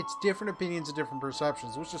different opinions and different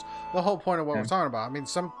perceptions, which is the whole point of what we're talking about. I mean,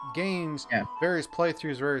 some games, various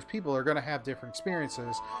playthroughs, various people are going to have different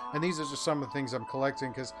experiences, and these are just some of the things I'm collecting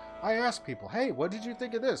because I ask people, "Hey, what did you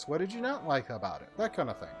think of this? What did you not like about it?" That kind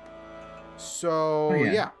of thing. So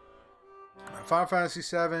yeah. Final Fantasy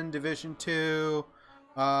VII, Division 2.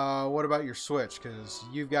 What about your Switch? Because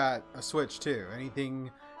you've got a Switch too.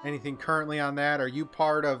 Anything currently on that? Are you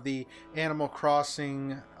part of the Animal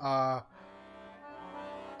Crossing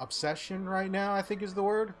obsession right now, I think is the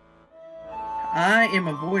word? I am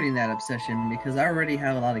avoiding that obsession because I already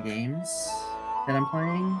have a lot of games that I'm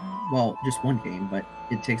playing. Well, just one game, but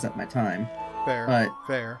it takes up my time.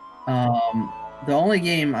 Fair. The only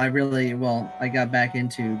game I got back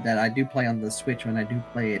into that I do play on the Switch when I do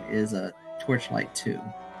play it is a Torchlight 2.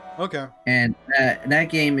 Okay. And that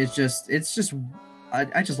game is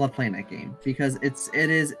I just love playing that game because it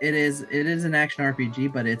is an action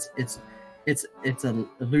RPG, but it's a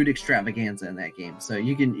loot extravaganza in that game. So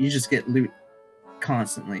you just get loot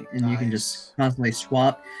constantly, and you can just constantly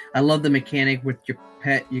swap. I love the mechanic with your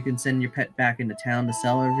pet. You can send your pet back into town to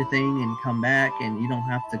sell everything and come back, and you don't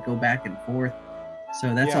have to go back and forth.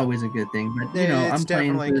 So that's always a good thing. But it's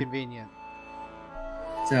definitely convenient.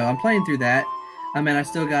 So I'm playing through that. I mean, I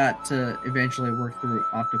still got to eventually work through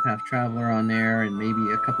Octopath Traveler on there and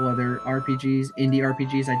maybe a couple other indie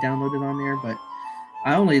RPGs I downloaded on there, but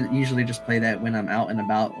I only usually just play that when I'm out and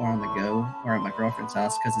about or on the go or at my girlfriend's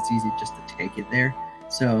house because it's easy just to take it there.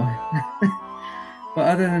 So, but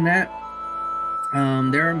other than that,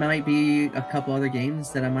 there might be a couple other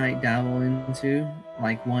games that I might dabble into,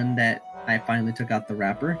 like one that I finally took out the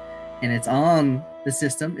wrapper, and it's on the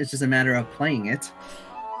system. It's just a matter of playing it,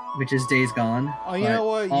 which is Days Gone. Oh, you know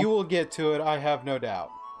what? You will get to it, I have no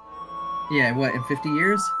doubt. Yeah, what, in 50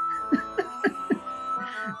 years?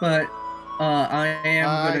 But I am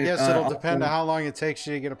I guess it'll depend on how long it takes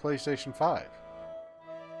you to get a PlayStation 5.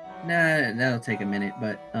 Nah, that'll take a minute,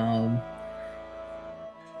 but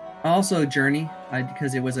also Journey,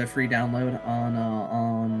 because it was a free download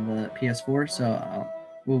on the PS4, so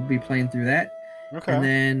we'll be playing through that. Okay. And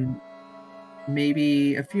then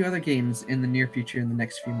maybe a few other games in the near future in the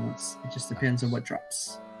next few months. It just depends on what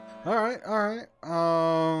drops. All right.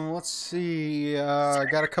 Let's see. I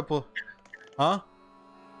got a couple. Huh?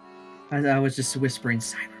 I was just whispering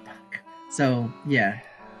Cyberpunk. So yeah,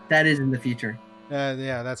 that is in the future.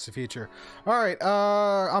 Yeah, that's the future. All right.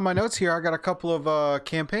 On my notes here, I got a couple of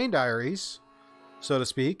campaign diaries, so to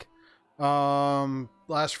speak.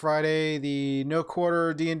 Last Friday, the No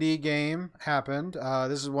Quarter D&D game happened.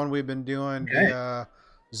 This is one we've been doing via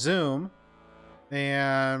Zoom,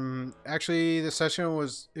 and actually, the session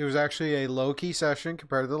was actually a low key session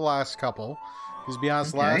compared to the last couple. Because to be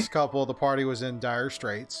honest, the last couple, the party was in dire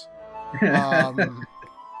straits.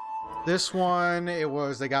 This one,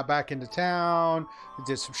 they got back into town, they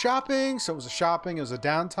did some shopping, so it was a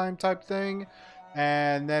downtime type thing,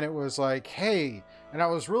 and then it was like, hey, and I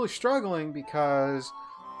was really struggling because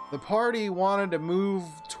the party wanted to move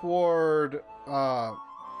toward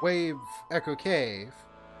Wave Echo Cave,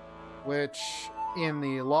 which in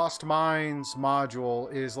the Lost Mines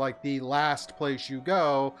module is like the last place you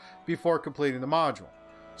go before completing the module.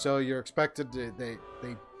 So you're expected to,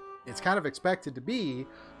 it's kind of expected to be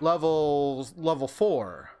level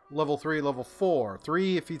 4, level 3, level 4.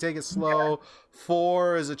 3 if you take it slow,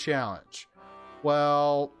 4 is a challenge.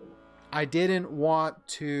 Well, I didn't want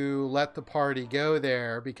to let the party go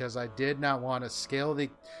there because I did not want to scale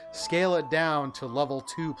it down to level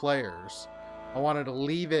 2 players. I wanted to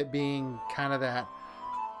leave it being kind of that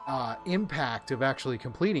impact of actually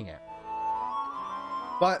completing it.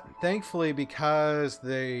 But thankfully, because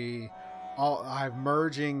I'm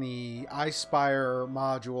merging the Icespire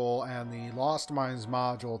module and the Lost Mines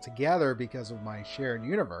module together because of my shared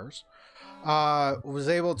universe, was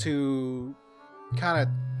able to kind of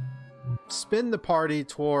spin the party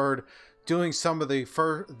toward doing some of the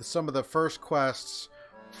first quests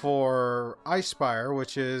for Icespire,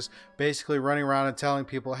 which is basically running around and telling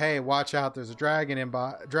people, "Hey, watch out! There's a dragon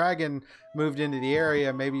dragon moved into the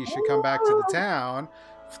area. Maybe you should come back to the town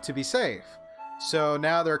to be safe." So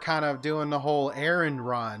now they're kind of doing the whole errand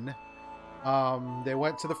run. They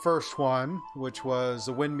went to the first one, which was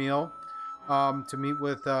a windmill, to meet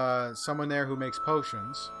with someone there who makes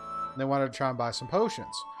potions. They wanted to try and buy some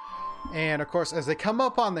potions. And of course, as they come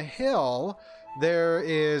up on the hill, there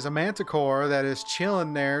is a manticore that is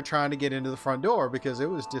chilling there trying to get into the front door because it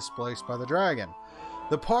was displaced by the dragon.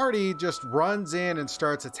 The party just runs in and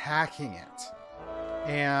starts attacking it.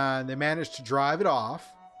 And they managed to drive it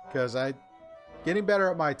off because I'm getting better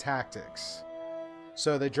at my tactics.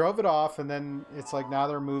 So they drove it off, and then it's like now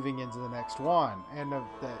they're moving into the next one. And the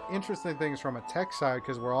interesting things from a tech side,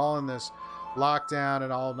 because we're all in this lockdown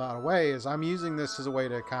and all not away, is I'm using this as a way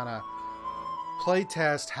to kind of play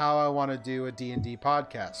test how I want to do a D&D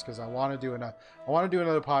podcast, because I want to do another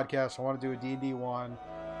podcast. I want to do a D&D one.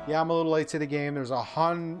 Yeah, I'm a little late to the game. There's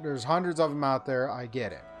hundreds of them out there. I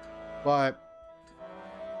get it. But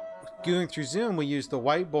going through Zoom, we use the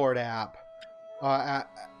whiteboard app, a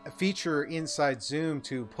feature inside Zoom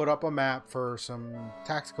to put up a map for some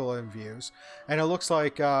tactical views. And it looks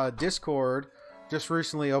like Discord just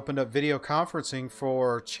recently opened up video conferencing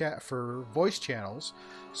for voice channels.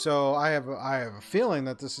 So I have a feeling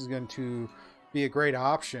that this is going to be a great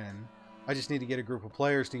option. I just need to get a group of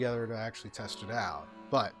players together to actually test it out.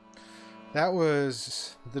 But that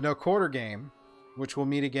was the No Quarter game, which we'll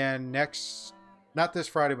meet again not this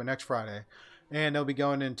Friday, but next Friday. And they'll be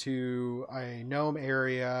going into a gnome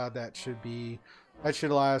area that should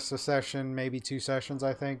last a session, maybe 2 sessions,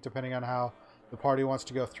 I think, depending on how the party wants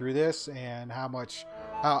to go through this and how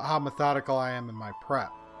methodical I am in my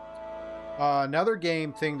prep. Another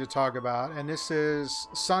game thing to talk about, and this is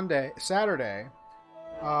Saturday.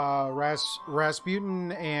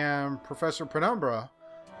 Rasputin and Professor Penumbra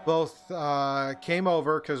both came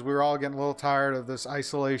over because we were all getting a little tired of this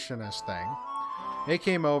isolationist thing. They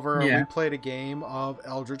came over and we played a game of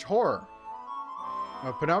Eldritch Horror.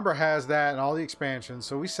 Penumbra has that and all the expansions,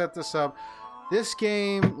 so we set this up. This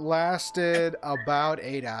game lasted about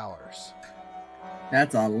 8 hours.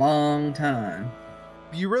 That's a long time.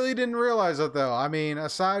 You really didn't realize it, though. I mean,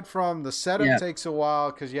 aside from the setup takes a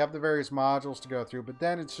while because you have the various modules to go through, but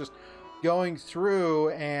then it's just going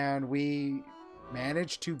through, and we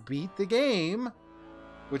managed to beat the game,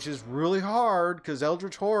 which is really hard because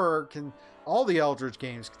Eldritch Horror all the Eldritch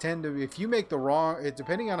games tend to, if you make the wrong,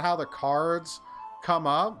 depending on how the cards come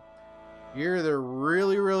up, you're either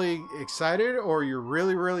really, really excited or you're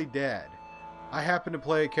really, really dead. I happen to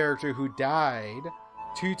play a character who died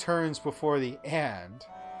 2 turns before the end,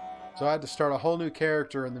 so I had to start a whole new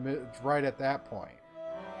character right at that point.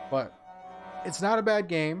 But it's not a bad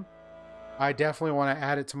game. I definitely want to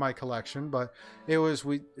add it to my collection. But it was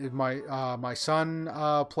my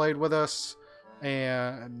son played with us,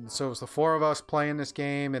 and so it was the 4 of us playing this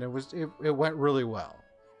game, and it went really well.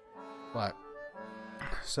 But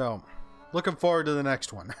so looking forward to the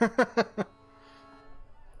next one.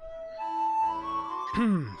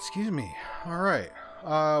 Excuse me. All right.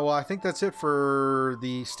 Well, I think that's it for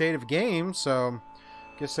the state of game. So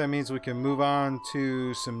I guess that means we can move on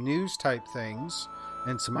to some news type things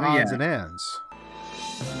and some odds and ends.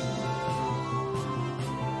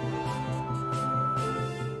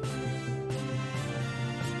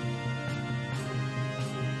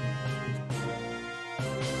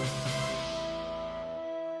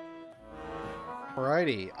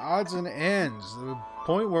 Alrighty, odds and ends. The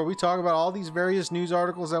point where we talk about all these various news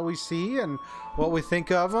articles that we see and what we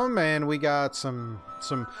think of them, and we got some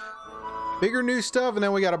bigger news stuff, and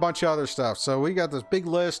then we got a bunch of other stuff. So we got this big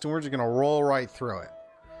list, and we're just gonna roll right through it.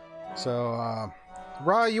 So,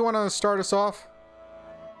 Ry, you want to start us off?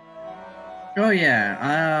 Oh yeah,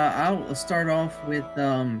 I'll start off with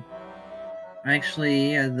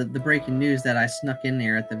actually the breaking news that I snuck in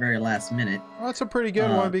there at the very last minute. Well, that's a pretty good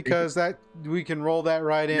one because that we can roll that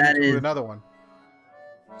right into another one.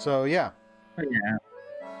 So yeah. Oh, yeah.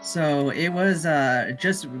 So it was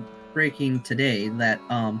just breaking today that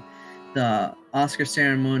the Oscar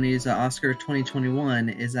ceremonies, Oscar 2021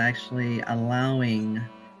 is actually allowing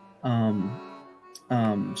um,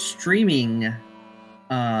 streaming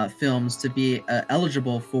films to be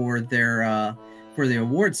eligible for the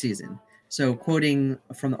award season. So, quoting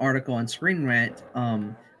from the article on Screen Rant,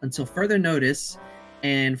 until further notice,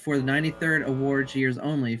 and for the 93rd awards years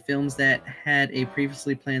only, films that had a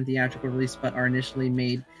previously planned theatrical release but are initially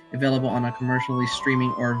made available on a commercially streaming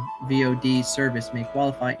or VOD service may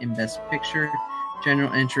qualify in Best Picture,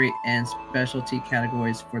 General Entry, and Specialty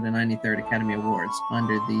categories for the 93rd Academy Awards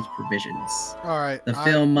under these provisions. All right. The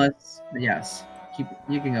film must, yes.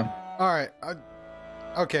 You can go. All right.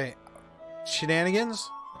 Okay. Shenanigans?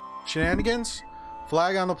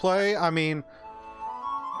 Flag on the play? I mean,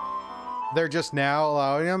 they're just now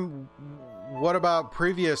allowing them. What about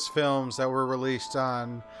previous films that were released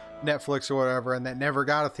on Netflix or whatever and that never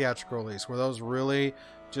got a theatrical release? Were those really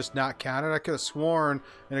just not counted? I could have sworn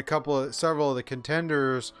in several of the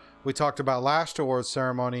contenders we talked about last awards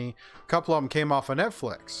ceremony, a couple of them came off of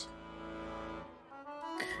Netflix.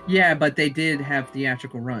 Yeah, but they did have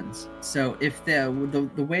theatrical runs. So if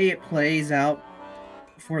the way it plays out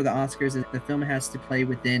for the Oscars is the film has to play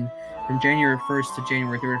within from January 1st to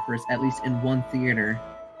January 31st, at least in one theater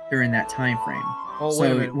during that time frame. Oh, so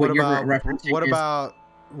wait a minute.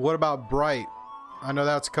 What about Bright? I know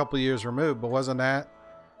that's a couple years removed, but wasn't that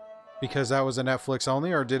because that was a Netflix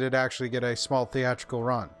only, or did it actually get a small theatrical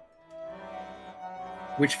run?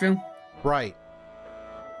 Which film? Bright.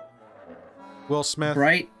 Will Smith.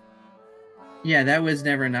 Bright. Yeah, that was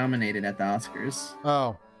never nominated at the Oscars.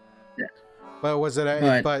 Oh. Yeah. But was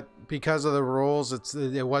it? But because of the rules,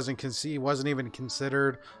 it wasn't even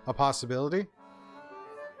considered a possibility.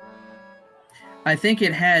 I think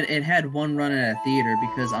it had one run at a theater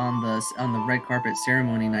because on the red carpet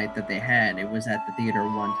ceremony night that they had, it was at the theater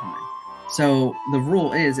one time. So the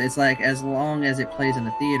rule is, it's like as long as it plays in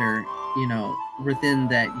the theater, within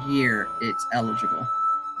that year, it's eligible.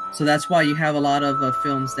 So that's why you have a lot of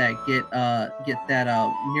films that get that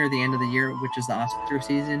near the end of the year, which is the Oscar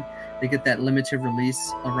season. They get that limited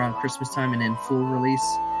release around Christmas time, and then full release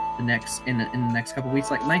in the next couple of weeks.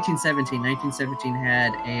 Like 1917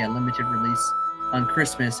 had a limited release on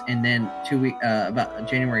Christmas, and then about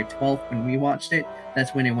January 12th when we watched it,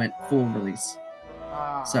 that's when it went full release.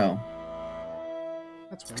 So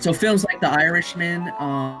films like The Irishman,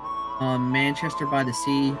 Manchester by the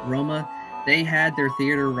Sea, Roma, they had their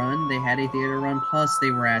theater run. They had a theater run. Plus, they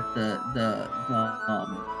were at the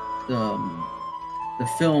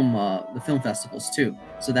film festivals too.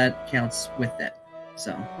 So that counts with that.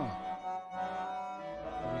 So,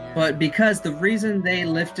 but because the reason they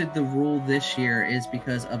lifted the rule this year is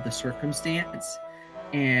because of the circumstance,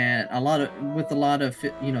 and a lot of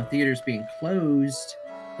theaters being closed,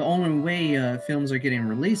 the only way films are getting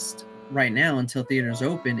released right now until theaters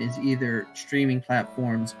open is either streaming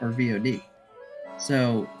platforms or VOD.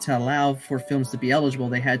 So to allow for films to be eligible,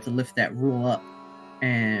 they had to lift that rule up,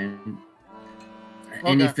 and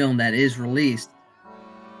any film that is released.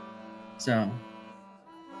 So,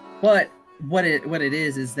 but what it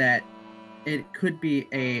is that it could be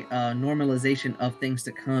a normalization of things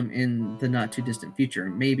to come in the not too distant future.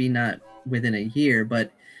 Maybe not within a year,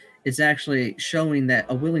 but it's actually showing that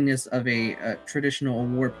a willingness of a traditional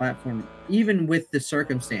award platform, even with the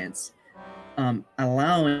circumstance,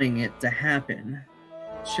 allowing it to happen,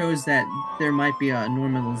 shows that there might be a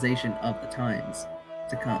normalization of the times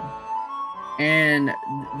to come. And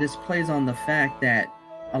this plays on the fact that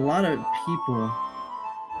a lot of people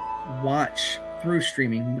watch through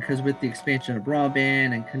streaming because with the expansion of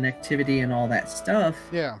broadband and connectivity and all that stuff,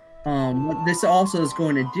 what this also is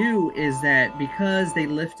going to do is that because they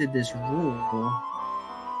lifted this rule,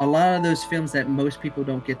 a lot of those films that most people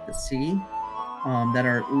don't get to see, that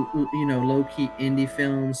are low-key indie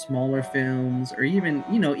films, smaller films, or even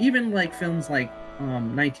like films like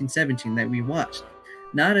 1917 that we watched.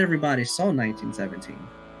 Not everybody saw 1917,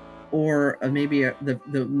 or maybe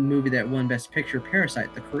the movie that won Best Picture,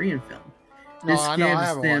 Parasite, the Korean film. This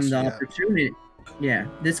gives them the opportunity. Yeah,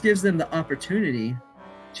 this gives them the opportunity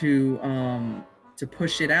to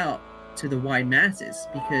push it out to the wide masses,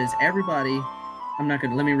 because everybody. Let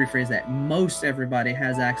me rephrase that. Most everybody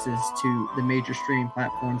has access to the major streaming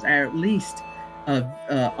platforms, at least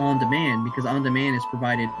on demand, because on demand is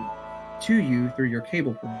provided to you through your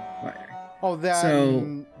cable provider.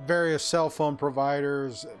 And various cell phone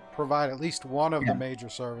providers provide at least one of the major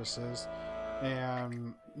services,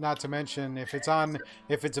 and not to mention if it's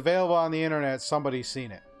available on the internet, somebody's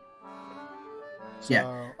seen it.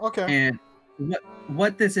 So, okay. And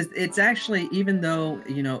what this is, it's actually, even though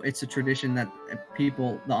it's a tradition that the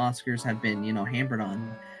Oscars have been hampered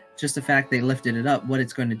on just the fact they lifted it up, what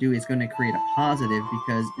it's going to do is going to create a positive,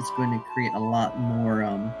 because it's going to create a lot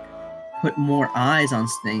more, put more eyes on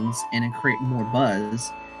things and create more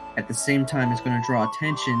buzz. At the same time, it's going to draw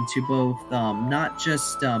attention to both, not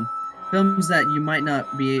just films that you might not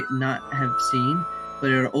have seen,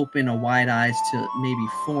 but it'll open a wide eyes to maybe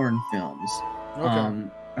foreign films. Okay.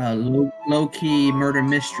 Low key murder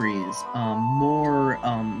mysteries, more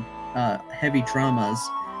heavy dramas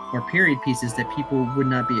or period pieces that people would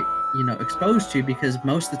not be exposed to, because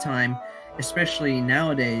most of the time, especially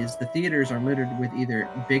nowadays, the theaters are littered with either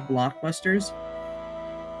big blockbusters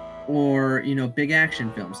or big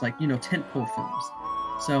action films, like tentpole films.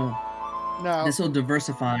 So Now, this will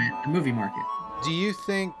diversify the movie market. do you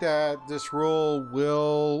think that this rule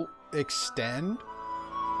will extend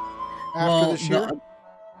after this year?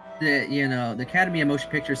 The Academy of Motion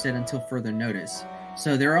Pictures said until further notice.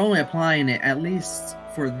 So they're only applying it at least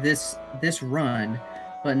for this run,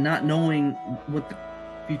 but not knowing what the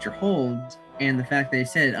future holds, and the fact they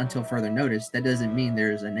said until further notice, that doesn't mean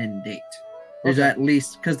there's an end date. There's Okay. at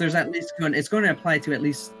least it's going to apply to at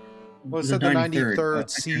least Well, it's the at the 93rd 93rd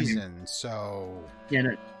season, so Yeah,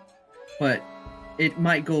 no, but it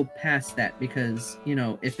might go past that, because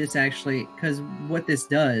if this actually, because what this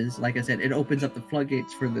does, like I said, it opens up the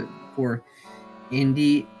floodgates for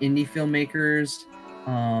indie filmmakers,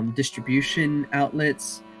 distribution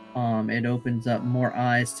outlets. It opens up more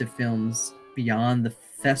eyes to films beyond the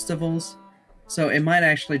festivals, so it might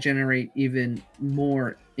actually generate even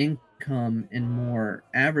more income and more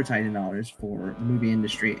advertising dollars for the movie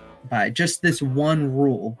industry by just this one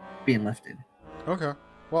rule being lifted. okay.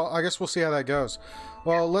 Well, I guess we'll see how that goes.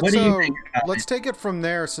 Well, What do you think about let's take it from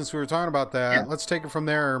there, since we were talking about that. Yeah. Let's take it from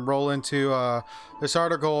there and roll into this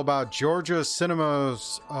article about Georgia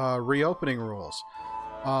cinemas reopening rules.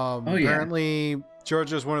 Apparently,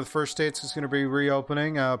 Georgia is one of the first states that's going to be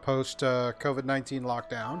reopening post COVID-19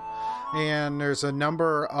 lockdown, and there's a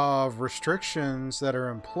number of restrictions that are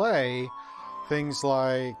in play. Things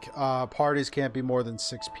like parties can't be more than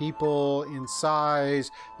 6 people in size.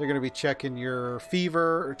 They're going to be checking your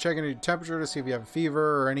fever, or checking your temperature to see if you have a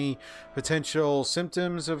fever or any potential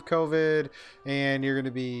symptoms of COVID. And you're going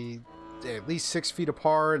to be at least 6 feet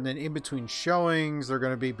apart. And then in between showings, they're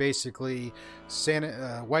going to be basically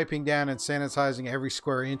wiping down and sanitizing every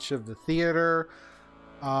square inch of the theater.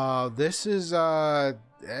 This is,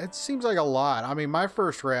 it seems like a lot. I mean, my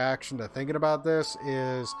first reaction to thinking about this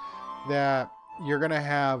is that you're going to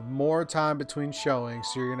have more time between showings,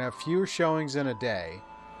 so you're going to have fewer showings in a day.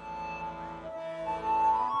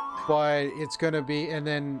 But it's going to be, and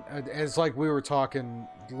then as like we were talking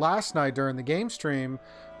last night during the game stream,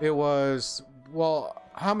 it was, well,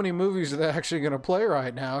 how many movies are they actually going to play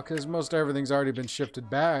right now? Because most everything's already been shifted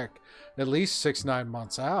back at least 6-9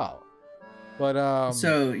 months out. But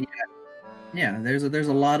So there's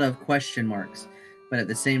a lot of question marks, but at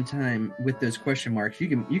the same time, with those question marks, you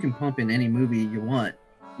can pump in any movie you want.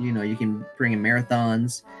 You can bring in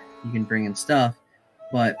marathons, you can bring in stuff,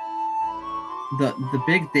 but the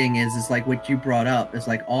big thing is like what you brought up, is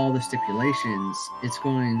like all the stipulations. It's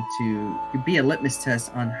going to be a litmus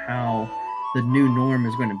test on how the new norm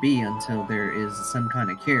is going to be until there is some kind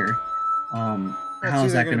of cure. How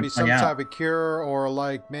is that going to be play some out? type of cure, or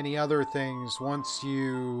like many other things, once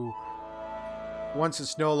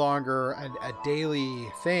it's no longer a daily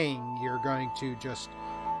thing, you're going to just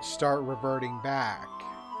start reverting back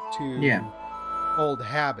to old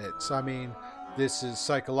habits. I mean, this is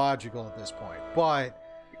psychological at this point. But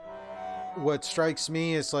what strikes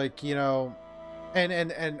me is like, and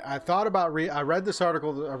I thought about I read this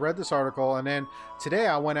article, and then today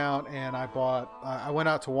I went out and I went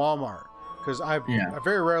out to Walmart, because I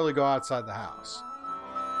very rarely go outside the house.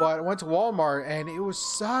 But I went to Walmart, and it was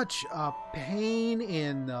such a pain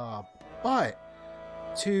in the butt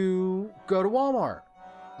to go to Walmart.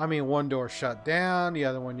 I mean, one door shut down, the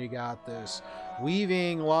other one you got this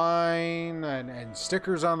weaving line and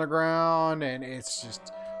stickers on the ground, and it's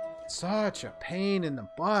just such a pain in the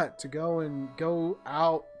butt to go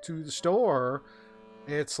out to the store.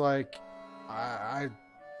 It's like I'm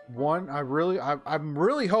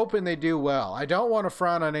really hoping they do well. I don't want to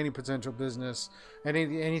frown on any potential business,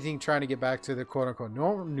 anything trying to get back to the quote unquote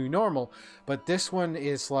new normal. But this one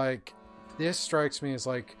is like, this strikes me as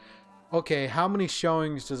like, okay, how many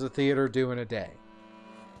showings does a theater do in a day?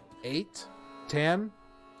 8, 10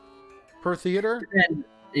 per theater?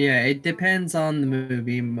 Yeah, it depends on the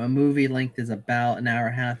movie. A movie length is about an hour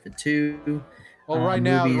and a half to 2. Well, right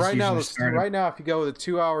now, if you go with a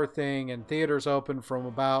 2-hour thing, and theaters open from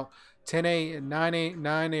about 9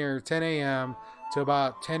 or 10 a.m. to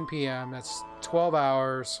about 10 p.m., that's 12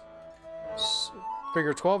 hours.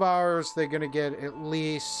 figure 12 hours, they're going to get at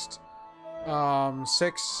least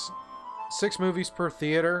six movies per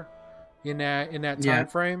theater in that time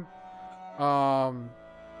frame.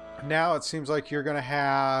 Now it seems like you're going to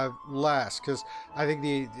have less, because I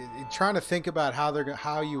think trying to think about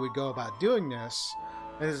how you would go about doing this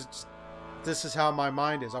is how my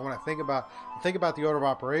mind is. I want to think about the order of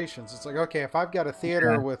operations. It's like, okay, if I've got a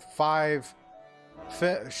theater with five,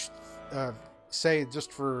 say,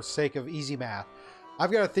 just for sake of easy math,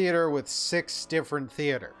 I've got a theater with 6 different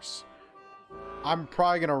theaters. I'm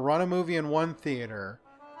probably going to run a movie in one theater,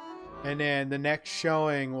 and then the next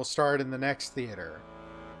showing will start in the next theater.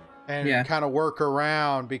 And kind of work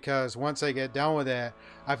around, because once I get done with it,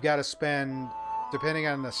 I've got to spend, depending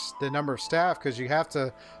on the number of staff, because you have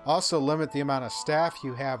to also limit the amount of staff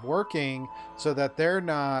you have working, so that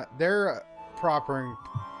they're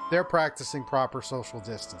practicing proper social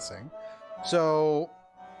distancing. So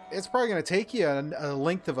it's probably going to take you a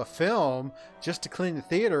length of a film just to clean the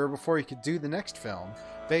theater before you could do the next film,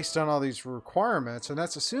 based on all these requirements. And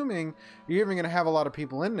that's assuming you're even going to have a lot of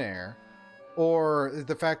people in there. Or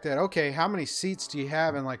the fact that, okay, how many seats do you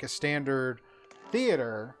have in like a standard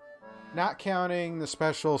theater, not counting the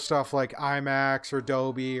special stuff like IMAX or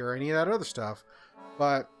Dolby or any of that other stuff,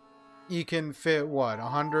 but you can fit,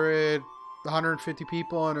 100, 150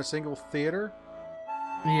 people in a single theater?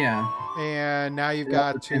 Yeah. And now you've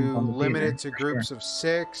got to limit it to groups of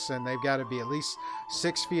 6, and they've got to be at least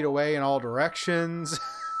 6 feet away in all directions.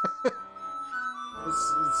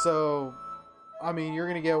 So, I mean, you're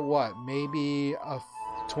going to get maybe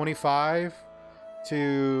 25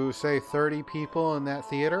 to say 30 people in that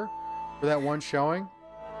theater for that one showing.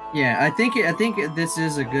 Yeah, I think this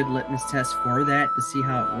is a good litmus test for that, to see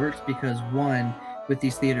how it works, because one, with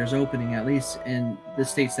these theaters opening, at least in the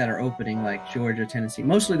states that are opening, like Georgia, Tennessee,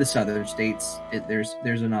 mostly the southern states, there's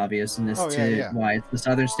an obviousness why it's the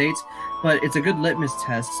southern states, but it's a good litmus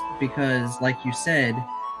test because, like you said,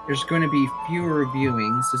 there's going to be fewer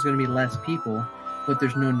viewings, there's going to be less people, but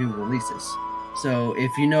there's no new releases. So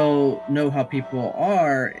if you know how people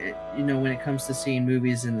are, when it comes to seeing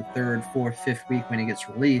movies in the 3rd, 4th, 5th week when it gets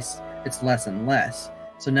released, it's less and less.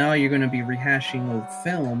 So now you're going to be rehashing old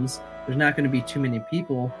films. There's not going to be too many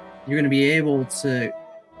people. You're going to be able to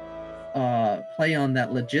play on that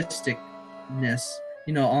logisticness,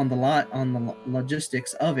 on the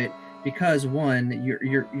logistics of it. Because one,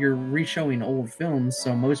 you're re-showing old films,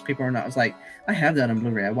 so most people are not. It's like, I have that on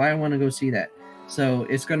Blu-ray. Why I want to go see that? So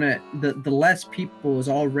it's gonna the less people is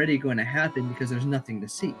already going to happen because there's nothing to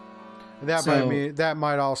see. That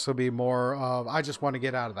might also be more of, I just want to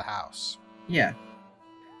get out of the house. Yeah.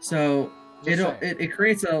 So it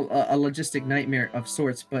creates a logistic nightmare of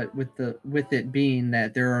sorts, but with it being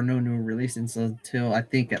that there are no new releases until I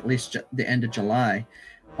think at least the end of July.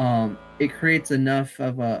 It creates enough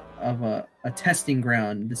of a testing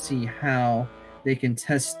ground to see how they can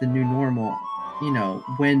test the new normal,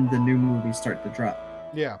 when the new movies start to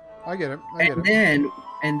drop. Yeah, I get it.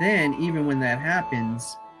 And then even when that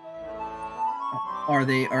happens, are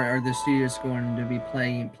the studios going to be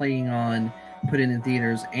playing on, put it in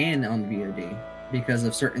theaters and on VOD because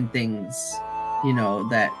of certain things,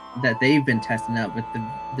 that they've been testing out with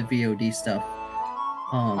the VOD stuff.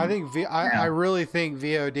 I really think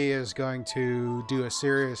VOD is going to do a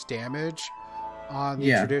serious damage on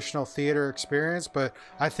the traditional theater experience, but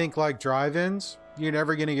I think like drive-ins, you're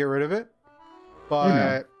never going to get rid of it.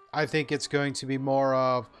 But I think it's going to be more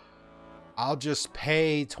of, I'll just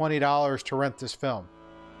pay $20 to rent this film.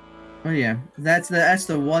 Oh yeah, that's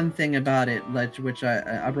the one thing about it, which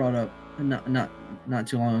I brought up not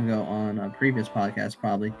too long ago on a previous podcast,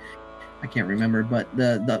 probably. I can't remember, but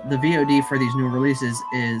the VOD for these new releases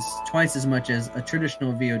is twice as much as a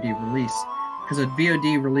traditional VOD release, because a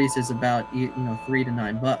VOD release is about $3 to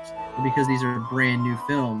 $9, but because these are brand new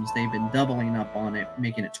films, they've been doubling up on it,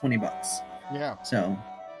 making it $20. Yeah. So,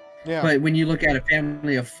 yeah. But when you look at a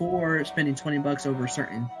family of 4 spending $20 over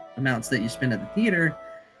certain amounts that you spend at the theater,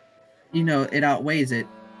 it outweighs it.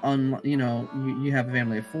 You have a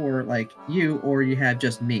family of 4 like you, or you have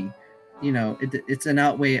just me. It's an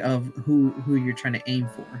outweigh of who you're trying to aim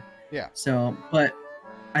for. Yeah. So, but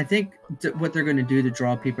I think what they're going to do to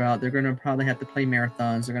draw people out, they're going to probably have to play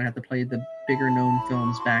marathons. They're going to have to play the bigger known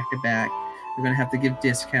films back to back. They're going to have to give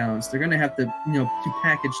discounts. They're going to have to, do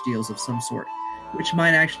package deals of some sort, which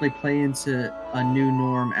might actually play into a new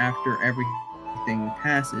norm after everything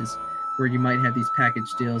passes, where you might have these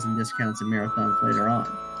package deals and discounts and marathons later on.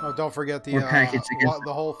 Oh, don't forget the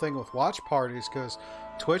whole thing with watch parties, because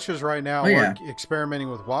Twitch is right now experimenting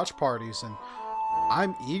with watch parties, and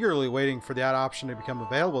I'm eagerly waiting for that option to become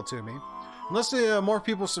available to me. Unless more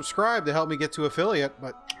people subscribe to help me get to affiliate,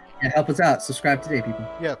 but Yeah, help us out. Subscribe today, people.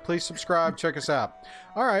 yeah, please subscribe. Check us out.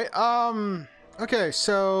 All right. Okay,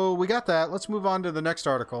 so we got that. Let's move on to the next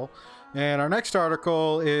article. And our next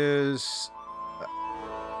article is,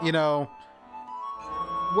 you know,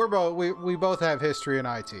 we both have history in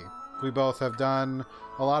IT. We both have done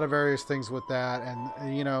a lot of various things with that,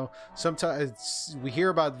 and you know, sometimes we hear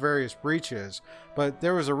about various breaches, but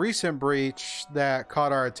there was a recent breach that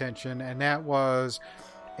caught our attention, and that was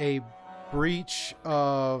a breach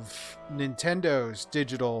of Nintendo's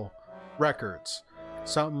digital records.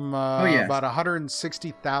 Something about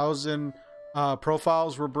 160,000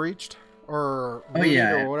 profiles were breached, or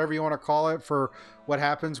or whatever you want to call it, for what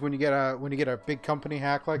happens when you get a big company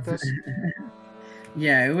hack like this.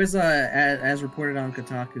 Yeah, it was as reported on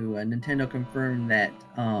Kotaku. Nintendo confirmed that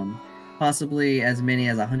possibly as many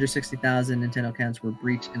as 160,000 Nintendo accounts were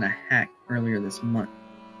breached in a hack earlier this month.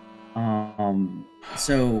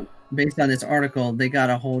 So based on this article, they got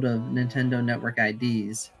a hold of Nintendo network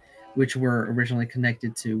IDs, which were originally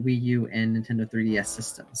connected to Wii U and Nintendo 3DS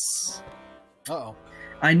systems. Uh-oh.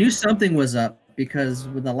 I knew something was up because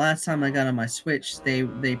with the last time I got on my Switch, they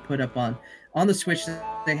put up on the Switch,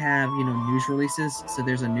 they have, you know, news releases. So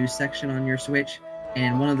there's a news section on your Switch,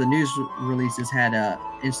 and one of the news releases had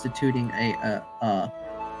instituting that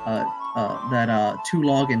two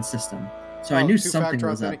login system. So I knew something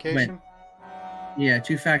was up. Yeah,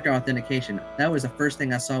 two-factor authentication. That was the first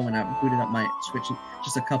thing I saw when I booted up my Switch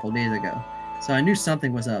just a couple days ago. So I knew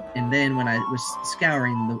something was up. And then when I was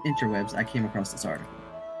scouring the interwebs, I came across this article.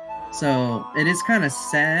 So it is kind of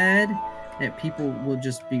sad that people will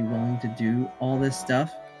just be willing to do all this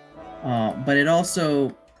stuff. But it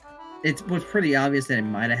was pretty obvious that it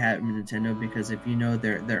might have happened with Nintendo, because if you know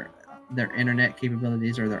their internet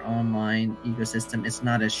capabilities or their online ecosystem, it's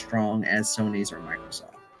not as strong as Sony's or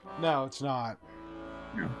Microsoft. No, it's not.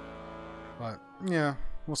 No. But yeah,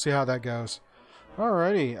 we'll see how that goes.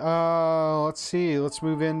 Alrighty. Let's see. Let's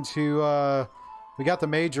move into we got the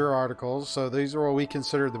major articles, so these are what we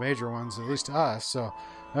consider the major ones, at least to us. So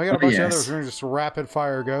now we got a bunch of others we're gonna just rapid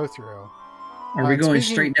fire go through. Are we going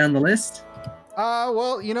straight down the list?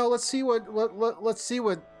 Well, you know, let's see what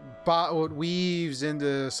weaves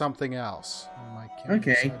into something else.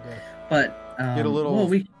 Okay, but get a little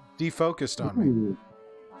defocused on me.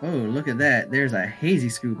 Oh, look at that! There's a hazy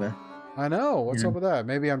scuba. I know. What's up with that?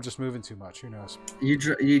 Maybe I'm just moving too much. Who knows?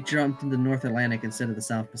 You jumped in the North Atlantic instead of the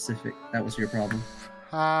South Pacific. That was your problem.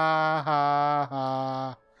 Ha ha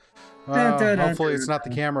ha. Hopefully it's not the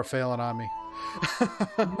camera failing on me.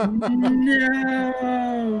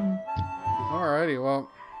 No. Alrighty. Well,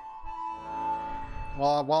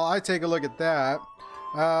 while I take a look at that,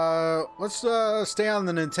 let's stay on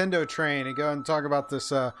the Nintendo train and go and talk about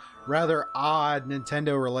this rather odd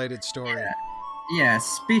Nintendo-related story. Yeah,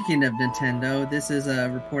 speaking of Nintendo, this is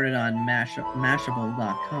reported on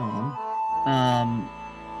Mashable.com.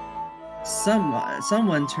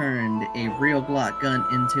 Someone turned a real Glock gun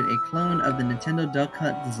into a clone of the Nintendo Duck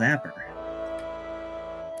Hunt Zapper.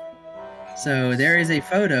 So there is a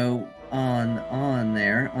photo on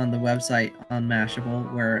the website on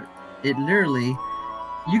Mashable where it literally,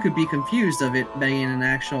 you could be confused of it being the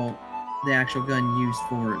actual gun used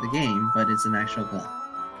for the game, but it's an actual Glock.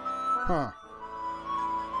 Huh.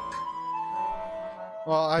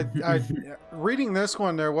 Well, I reading this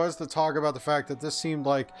one, there was the talk about the fact that this seemed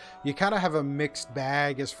like you kind of have a mixed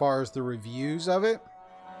bag as far as the reviews of it,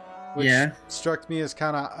 which struck me as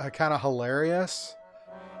kind of hilarious.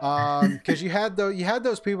 Because you had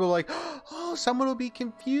those people like, oh, someone will be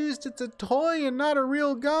confused, it's a toy and not a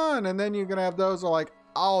real gun, and then you're gonna have those who are like,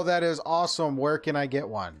 oh, that is awesome, where can I get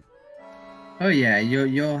one? Oh yeah,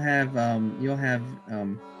 you'll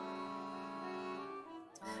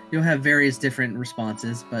have various different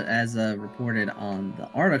responses, but as reported on the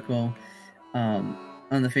article, on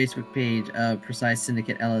the Facebook page of Precise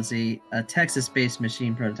Syndicate LLC, a Texas-based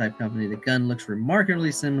machine prototype company, the gun looks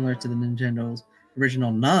remarkably similar to the Nintendo's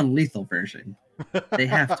original non-lethal version. They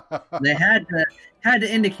had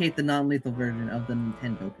to indicate the non-lethal version of the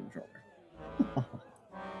Nintendo controller.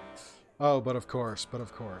 Oh, but of course.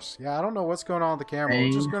 Yeah, I don't know what's going on with the camera.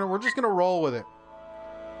 We're just gonna roll with it.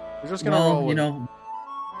 We're just gonna roll with it.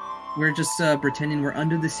 We're just pretending we're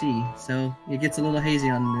under the sea, so it gets a little hazy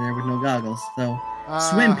on there with no goggles. So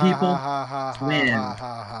swim, people, swim.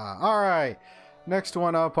 All right, next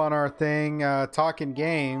one up on our thing, talking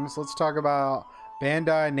games. Let's talk about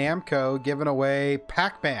Bandai Namco giving away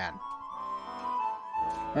Pac-Man.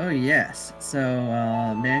 Oh yes, so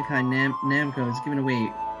Bandai Namco is giving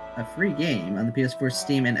away a free game on the PS4,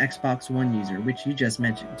 Steam, and Xbox One user, which you just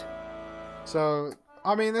mentioned. So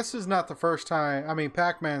I mean, this is not the first time. I mean,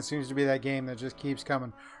 Pac-Man seems to be that game that just keeps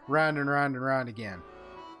coming round and round and round again.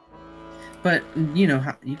 But you know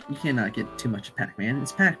how you cannot get too much of Pac-Man.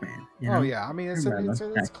 It's Pac-Man. You know? Oh yeah, I mean it's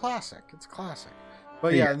classic. It's classic.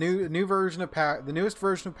 But yeah, new version of the newest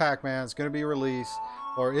version of Pac-Man is going to be released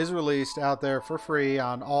or is released out there for free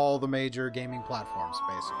on all the major gaming platforms,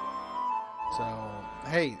 basically. So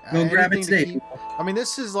hey, go grab it today. I mean,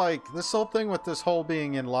 this is like this whole thing with this whole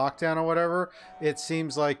being in lockdown or whatever. It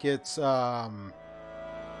seems like it's what's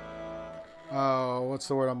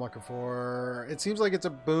the word I'm looking for? It seems like it's a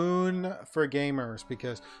boon for gamers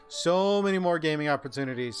because so many more gaming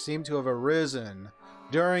opportunities seem to have arisen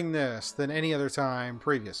during this than any other time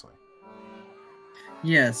previously.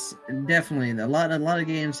 Yes, definitely. A lot of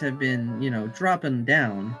games have been, dropping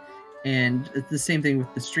down, and it's the same thing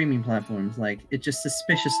with the streaming platforms. Like, it just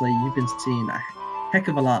suspiciously, you've been seeing a heck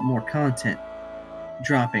of a lot more content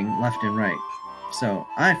dropping left and right. So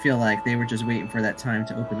I feel like they were just waiting for that time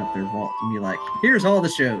to open up their vault and be like, here's all the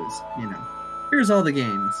shows, here's all the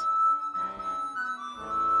games.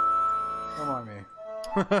 Come on, me.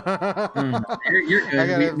 You're good. I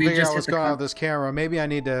gotta figure out what's going on with this camera. Maybe I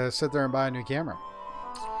need to sit there and buy a new camera.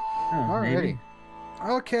 Alrighty.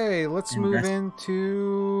 Okay, let's move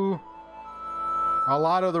into a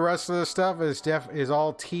lot of the rest of this stuff is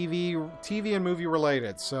all TV and movie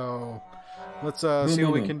related. So let's see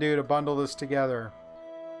what we can do to bundle this together.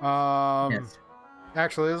 Yes.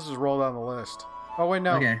 Actually, this is rolled on the list. Oh wait,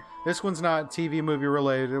 no. Okay. This one's not TV movie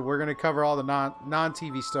related. We're gonna cover all the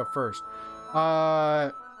non-TV stuff first.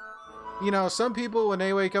 Some people when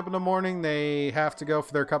they wake up in the morning, they have to go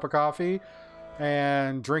for their cup of coffee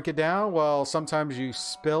and drink it down. Well, sometimes you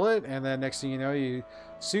spill it, and then next thing you know, you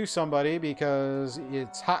sue somebody because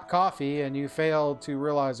it's hot coffee and you failed to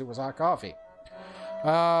realize it was hot coffee.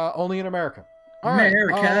 Only in America. All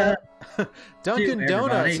America. Right. Dunkin'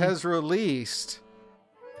 Donuts has released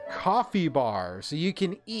coffee bars so you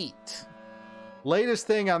can eat. Latest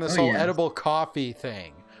thing on this whole edible coffee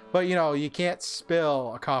thing. But you can't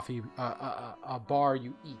spill a coffee, a bar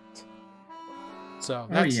you eat. So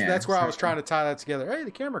that's where I was trying to tie that together. Hey,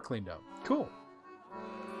 the camera cleaned up. Cool.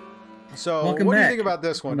 So what do you think about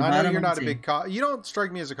this one? I know you're not a big you don't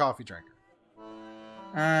strike me as a coffee drinker.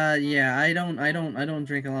 Yeah, I don't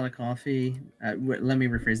drink a lot of coffee. Let me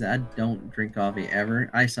rephrase that. I don't drink coffee ever.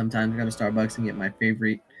 I sometimes go to Starbucks and get my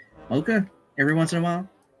favorite mocha every once in a while,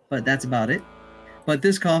 but that's about it. But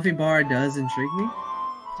this coffee bar does intrigue me.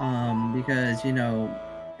 Because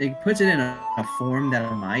it puts it in a form that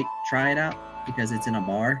I might try it out because it's in a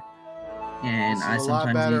bar, and I sometimes a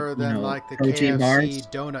lot better than like the KFC bars.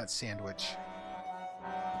 Donut sandwich.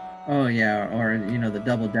 Oh yeah, or the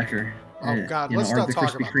double decker. Oh God, let's not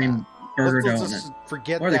talk about that. Burger let's donut. Just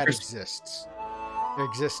forget that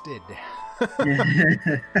existed.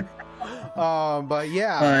 But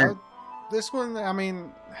yeah, this one. I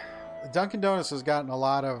mean, Dunkin' Donuts has gotten a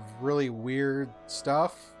lot of really weird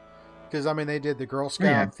stuff. Because, I mean, they did the Girl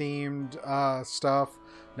Scout themed stuff.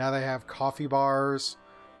 Now they have coffee bars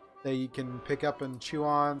that you can pick up and chew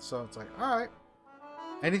on. So it's like, all right.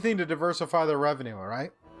 Anything to diversify their revenue, all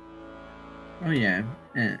right? Oh, yeah.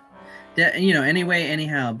 Anyway,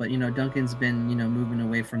 anyhow. But, Dunkin's been, moving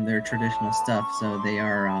away from their traditional stuff. So they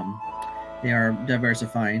are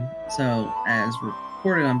diversifying. So as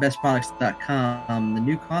reported on bestproducts.com, the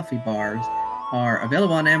new coffee bars are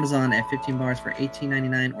available on Amazon at 15 bars for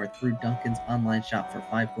 $18.99 or through Dunkin's online shop for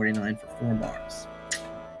 $5.49 for 4 bars.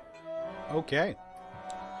 Okay.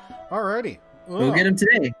 Alrighty. Go get them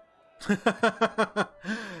today.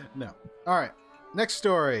 No. All right. Next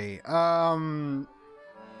story. You're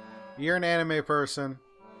an anime person.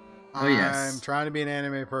 Oh, yes. I'm trying to be an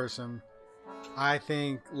anime person. I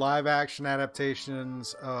think live action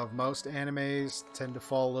adaptations of most animes tend to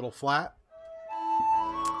fall a little flat.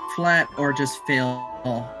 Flat or just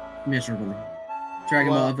fail miserably.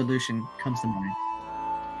 Dragon Ball Evolution comes to mind.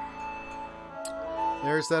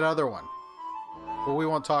 There's that other one, but we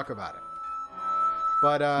won't talk about it.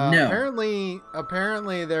 But no.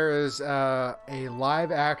 apparently there is a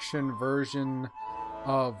live action version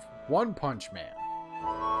of One Punch Man.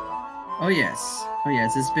 Oh yes.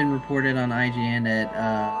 It's been reported on IGN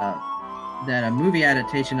that a movie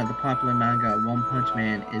adaptation of the popular manga One Punch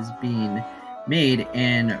Man is being made,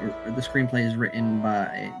 and the screenplay is written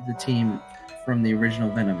by the team from the original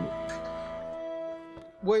Venom movie.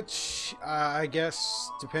 Which I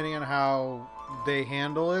guess, depending on how they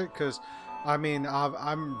handle it, because I mean,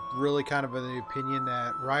 I'm really kind of of the opinion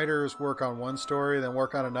that writers work on one story, then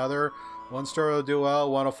work on another. One story will do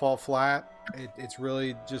well, one will fall flat. It's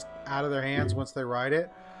really just out of their hands once they write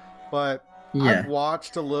it. But Yeah. I've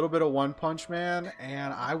watched a little bit of One Punch Man,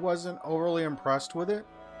 and I wasn't overly impressed with it.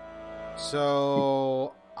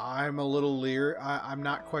 So I'm a little leery. I'm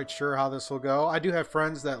not quite sure how this will go. I do have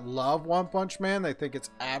friends that love One Punch Man. They think it's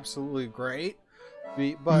absolutely great.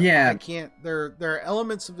 But I Yeah. can't. There are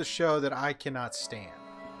elements of the show that I cannot stand,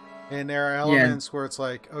 and there are Yeah. elements where it's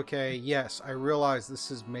like, okay, yes, I realize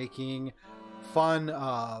this is making fun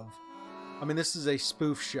of. I mean, this is a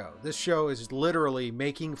spoof show. This show is literally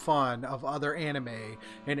making fun of other anime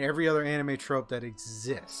and every other anime trope that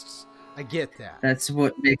exists. I get that, That's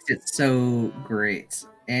what makes it so great.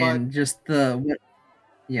 but And just the what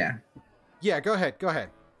yeah. yeah, go ahead, go ahead.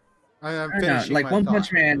 I'm I don't know. finishing Like my One thought.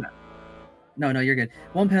 Punch Man. No, you're good.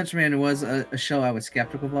 One Punch Man was a show I was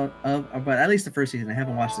skeptical but at least the first season. I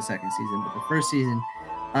haven't watched the second season, but the first season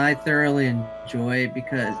I thoroughly enjoy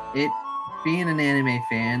because it being an anime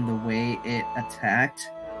fan, the way it attacked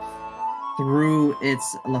through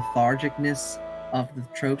its lethargicness of the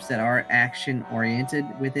tropes that are action oriented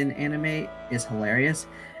within anime is hilarious.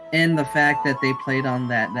 And the fact that they played on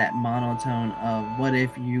that monotone of what if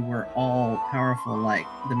you were all powerful like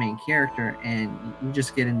the main character and you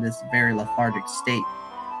just get in this very lethargic state,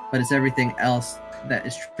 but it's everything else that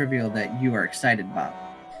is trivial that you are excited about.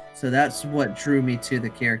 So that's what drew me to the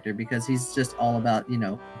character because he's just all about,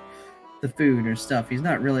 the food or stuff. He's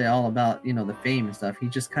not really all about, the fame and stuff. He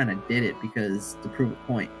just kind of did it because to prove a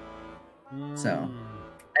point. So,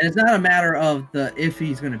 and it's not a matter of the if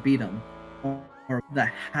he's going to beat him or the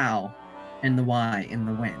how and the why and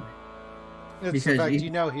the when. It's because the fact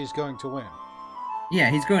he's going to win.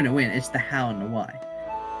 Yeah, he's going to win. It's the how and the why.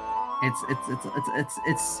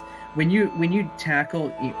 It's when you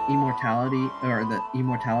tackle immortality or the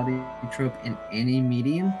immortality trope in any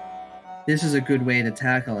medium, this is a good way to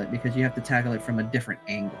tackle it because you have to tackle it from a different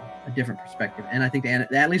angle, a different perspective. And I think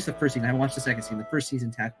at least the first season, I haven't watched the second season. The first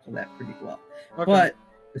season tackled that pretty well. Okay. But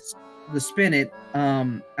the spin it,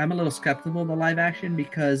 I'm a little skeptical of the live action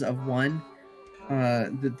because of one,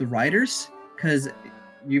 the writers. Because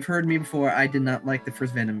you've heard me before, I did not like the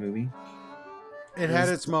first Venom movie. It had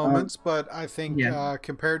its moments, but I think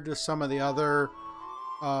compared to some of the other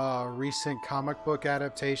recent comic book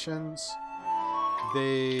adaptations,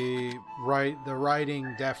 the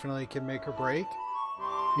writing definitely can make or break.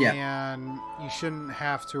 Yeah, and you shouldn't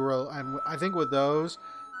have to. And I think with those,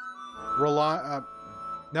 rely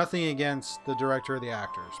nothing against the director or the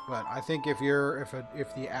actors, but I think if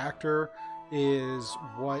the actor is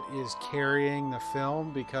what is carrying the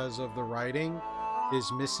film because of the writing is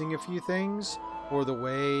missing a few things or the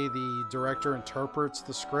way the director interprets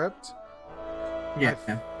the script,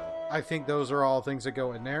 I think those are all things that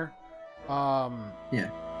go in there.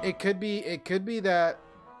 It could be that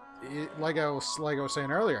like I was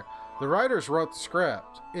saying earlier, the writers wrote the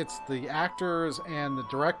script. It's the actors and the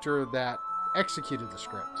director that executed the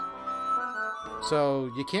script.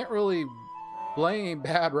 So you can't really blame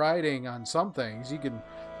bad writing on some things. You can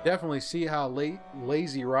definitely see how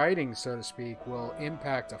lazy writing, so to speak, will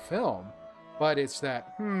impact a film. But it's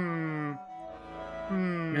that Oh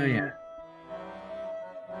yeah.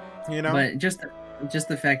 You know? But just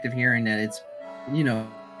the fact of hearing that it's,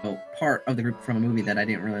 part of the group from a movie that I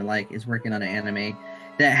didn't really like is working on an anime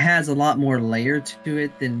that has a lot more layer to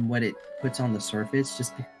it than what it puts on the surface,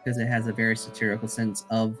 just because it has a very satirical sense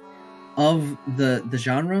of the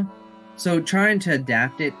genre. So trying to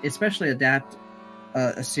adapt it, especially adapt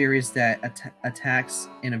a series that attacks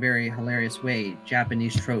in a very hilarious way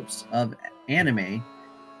Japanese tropes of anime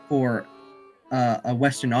for a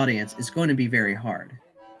Western audience is going to be very hard,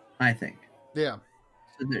 I think. Yeah.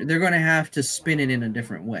 So they're going to have to spin it in a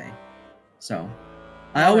different way. So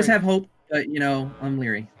I always have hope, but, I'm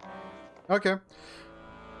leery. Okay.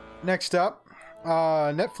 Next up,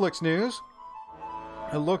 Netflix news.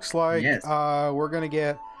 It looks like we're going to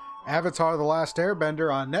get Avatar: The Last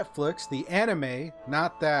Airbender on Netflix, the anime,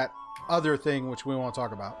 not that other thing which we won't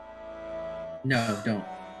talk about. No, don't.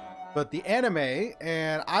 But the anime,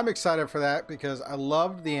 and I'm excited for that because I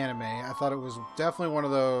loved the anime. I thought it was definitely one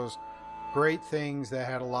of those great things that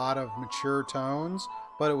had a lot of mature tones,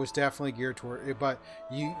 but it was definitely geared toward it. But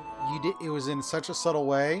it was in such a subtle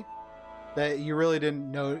way that you really didn't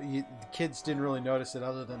know. The kids didn't really notice it,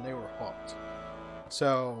 other than they were hooked.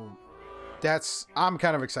 So I'm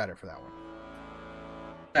kind of excited for that one.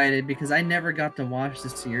 Excited because I never got to watch the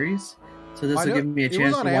series, so this will give me a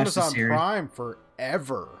chance to watch the series. It was on Amazon Prime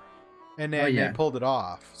forever, and then they pulled it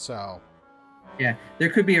off. So yeah, there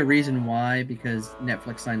could be a reason why, because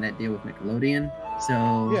Netflix signed that deal with Nickelodeon.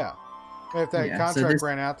 So yeah, if that contract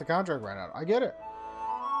ran out, the contract ran out. I get it.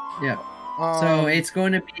 Yeah. So it's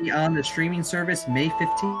going to be on the streaming service May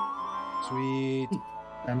 15th. Sweet.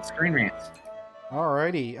 Screen Rants.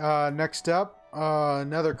 Alrighty. Next up,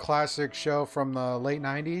 another classic show from the late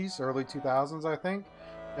 90s, early 2000s, I think.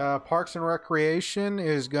 Parks and Recreation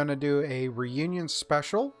is going to do a reunion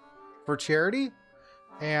special for charity.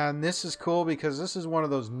 And this is cool because this is one of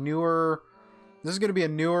those newer. This is going to be a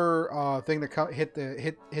newer thing that hit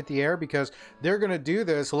the air because they're going to do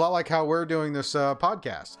this a lot like how we're doing this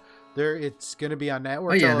podcast. It's going to be on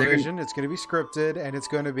network television. It's going to be scripted, and it's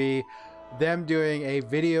going to be them doing a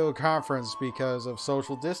video conference because of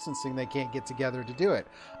social distancing. They can't get together to do it.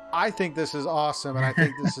 I think this is awesome, and I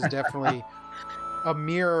think this is definitely a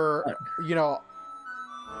mirror,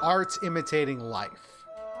 art's imitating life.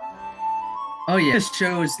 Oh yeah, this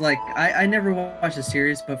shows like I never watched the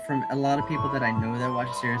series, but from a lot of people that I know that watch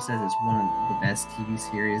the series says it's one of the best TV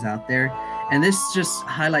series out there. And this just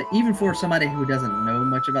highlight, even for somebody who doesn't know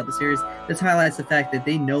much about the series, this highlights the fact that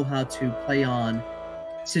they know how to play on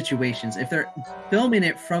situations. If they're filming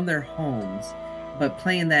it from their homes, but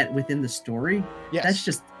playing that within the story, yes. that's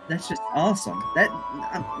just awesome. That's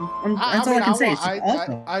all I can say. It's just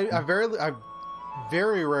awesome. I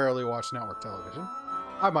very rarely watch network television.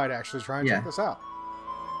 I might actually try and check this out.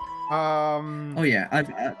 Oh yeah,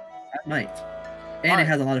 I might. And it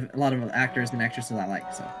has a lot of actors and actresses I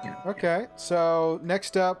like. So Okay, so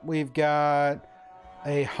next up we've got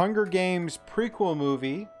a Hunger Games prequel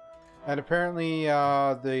movie, and apparently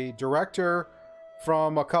the director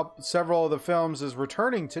from several of the films is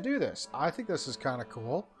returning to do this. I think this is kind of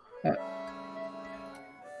cool.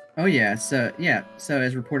 Oh yeah, so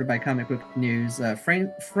as reported by Comic Book News,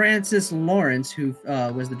 Francis Lawrence, who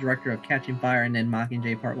was the director of Catching Fire and then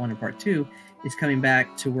Mockingjay Part 1 and Part 2, is coming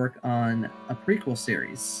back to work on a prequel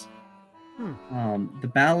series.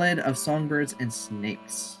 The Ballad of Songbirds and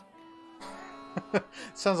Snakes.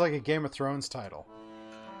 Sounds like a Game of Thrones title.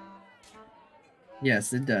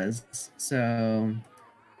 Yes, it does. So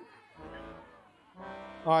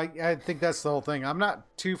I think that's the whole thing. I'm not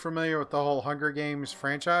too familiar with the whole Hunger Games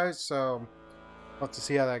franchise, so we'll have to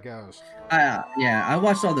see how that goes. I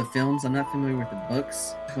watched all the films. I'm not familiar with the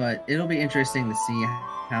books, but it'll be interesting to see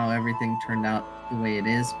how everything turned out the way it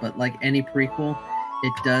is. But like any prequel,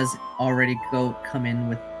 it does already come in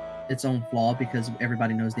with its own flaw because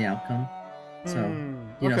everybody knows the outcome. So,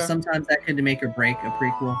 sometimes that could make or break a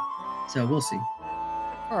prequel. So we'll see.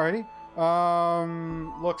 Alrighty.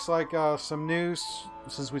 Looks like some news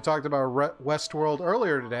since we talked about Westworld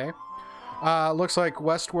earlier today. Looks like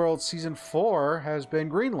Westworld Season 4 has been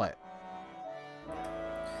greenlit.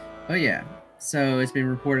 Oh yeah. So it's been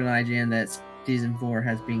reported on IGN that Season 4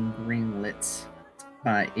 has been greenlit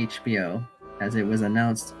by HBO as it was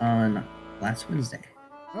announced on last Wednesday.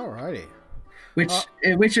 Alrighty.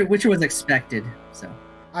 Which was expected, so.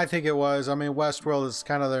 I think it was. I mean, Westworld is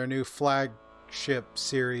kind of their new flagship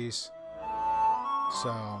series.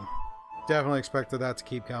 So, definitely expected that to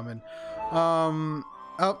keep coming.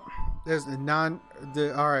 There's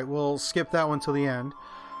alright, we'll skip that one till the end.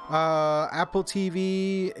 Apple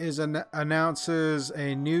TV announces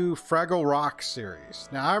a new Fraggle Rock series.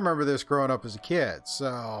 Now, I remember this growing up as a kid,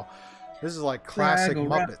 so this is like classic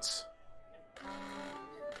Muppets.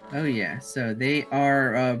 Oh yeah, so they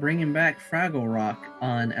are bringing back Fraggle Rock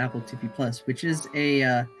on Apple TV Plus, which is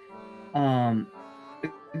a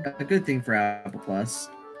good thing for Apple Plus.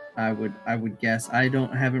 I would guess. I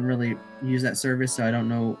haven't really used that service, so I don't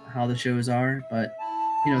know how the shows are. But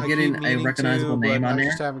getting a recognizable name on there. I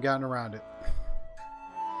just haven't gotten around it.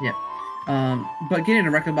 Yeah, but getting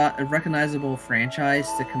a recognizable franchise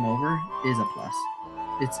to come over is a plus.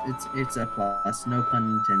 It's a plus, no pun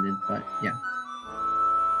intended. But yeah.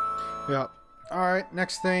 Yeah. All right.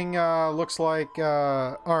 Next thing looks like.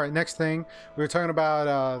 All right. Next thing we were talking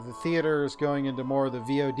about the theaters going into more of the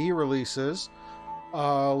VOD releases.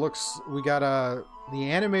 We got the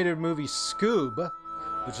animated movie Scoob,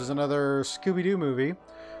 which is another Scooby-Doo movie,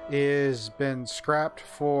 is been scrapped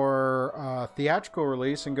for theatrical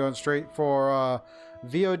release and going straight for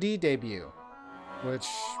VOD debut, which.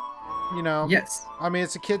 Yes. I mean,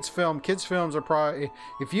 it's a kids' film. Kids' films are probably,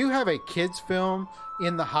 if you have a kids' film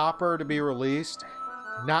in the hopper to be released,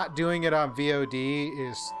 not doing it on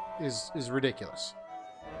VOD is ridiculous.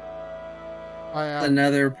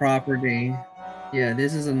 Another property. Yeah,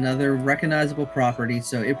 this is another recognizable property.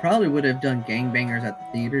 So it probably would have done gangbangers at the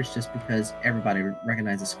theaters just because everybody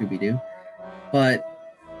recognizes Scooby-Doo. But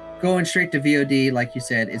going straight to VOD, like you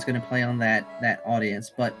said, is going to play on that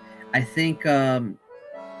audience. But I think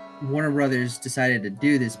Warner Brothers decided to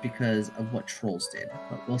do this because of what Trolls did,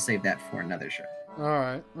 but we'll save that for another show.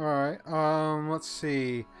 All right. Let's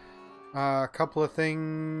see. A couple of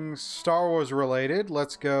things Star Wars related.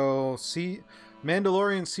 Let's go. See,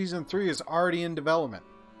 Mandalorian Season 3 is already in development.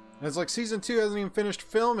 And it's like season 2 hasn't even finished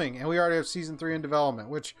filming, and we already have season 3 in development,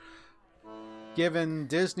 which, given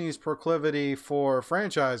Disney's proclivity for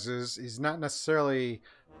franchises, is not necessarily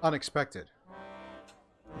unexpected.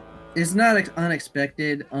 It's not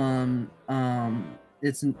unexpected.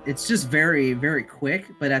 It's just very, very quick,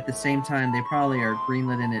 but at the same time, they probably are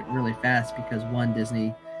greenlighting it really fast because one,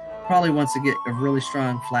 Disney probably wants to get a really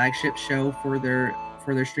strong flagship show for their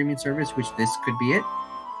streaming service, which this could be it.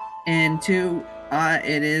 And two,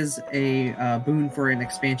 it is a boon for an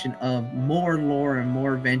expansion of more lore and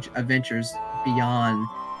more adventures beyond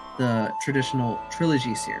the traditional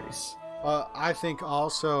trilogy series. I think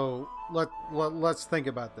also let's think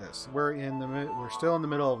about this. We're still in the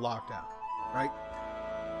middle of lockdown, right?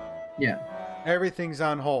 Yeah. Everything's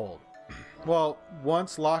on hold. Well,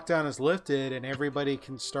 once lockdown is lifted and everybody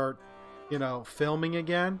can start, filming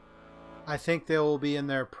again, I think they will be in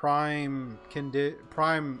their prime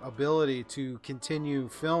ability to continue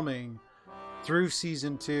filming through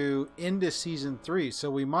season 2 into season 3.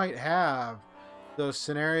 So we might have those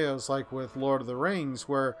scenarios like with Lord of the Rings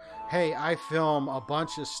where, hey, I film a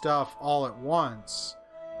bunch of stuff all at once,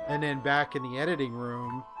 and then back in the editing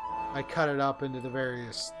room, I cut it up into the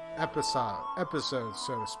various episodes,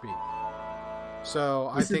 so to speak.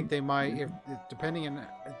 So I think they might, depending on,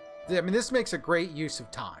 this makes a great use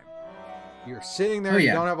of time. You're sitting there,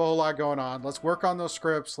 you don't have a whole lot going on. Let's work on those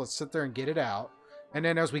scripts. Let's sit there and get it out. And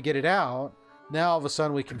then as we get it out, now all of a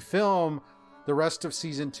sudden we can film the rest of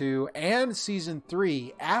season 2 and season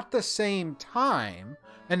 3 at the same time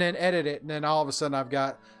and then edit it. And then all of a sudden I've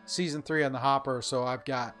got season 3 on the hopper. So I've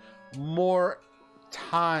got more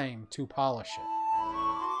time to polish it.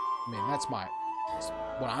 That's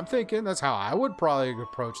what I'm thinking. That's how I would probably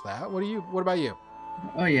approach that. What about you?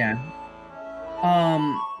 Oh yeah.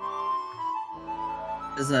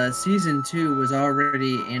 As season 2 was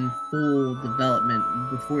already in full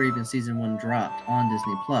development before even season 1 dropped on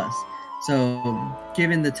Disney Plus. So,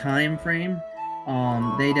 given the time frame,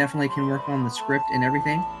 they definitely can work on the script and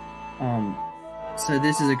everything. So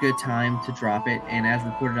this is a good time to drop it. And as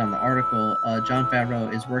reported on the article, Jon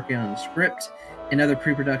Favreau is working on the script, and other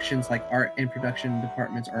pre-productions like art and production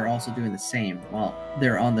departments are also doing the same while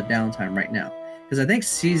they're on the downtime right now. Because I think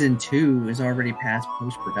season 2 is already past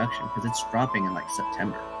post-production because it's dropping in like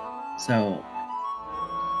September. So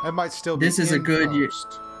it might still be. This is a good year.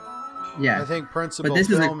 Yeah, I think principal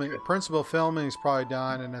filming is probably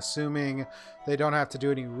done, and assuming they don't have to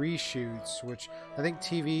do any reshoots, which I think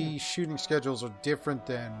TV shooting schedules are different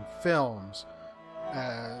than films.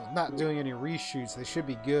 Not doing any reshoots, they should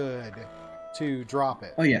be good to drop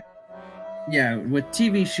it. Oh yeah, with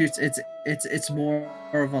TV shoots, it's more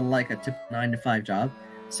of a typical 9-to-5 job.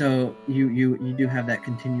 So you do have that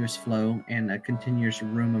continuous flow and a continuous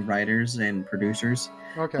room of writers and producers.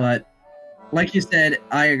 Okay, but like you said,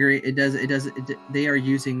 I agree. They are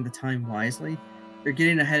using the time wisely. They're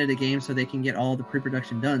getting ahead of the game so they can get all the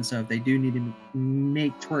pre-production done. So if they do need to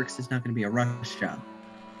make twerks, it's not going to be a rush job.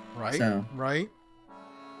 Right. So right.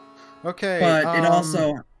 Okay. But it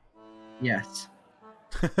also, yes.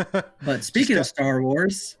 But speaking of Star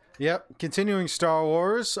Wars. Yep. Continuing Star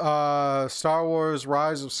Wars. Star Wars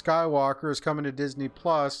Rise of Skywalker is coming to Disney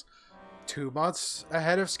Plus 2 months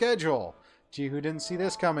ahead of schedule. Gee, who didn't see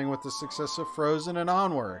this coming with the success of Frozen and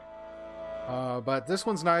Onward? But this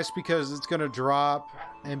one's nice because it's going to drop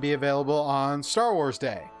and be available on Star Wars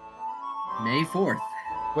Day. May 4th.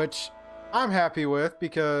 Which I'm happy with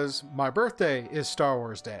because my birthday is Star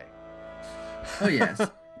Wars Day. Oh, yes.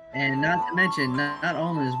 And not to mention, not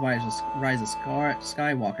only is Rise of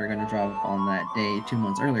Skywalker going to drop on that day 2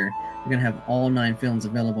 months earlier, we're going to have all 9 films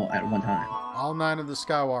available at one time. All 9 of the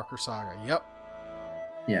Skywalker saga. Yep.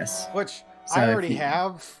 Yes. Which... So I already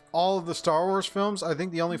have all of the Star Wars films. I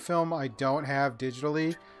think the only film I don't have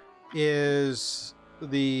digitally is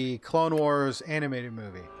the Clone Wars animated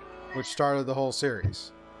movie, which started the whole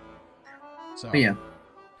series. So yeah.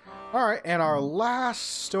 All right, and our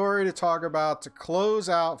last story to talk about to close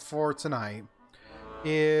out for tonight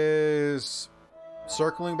is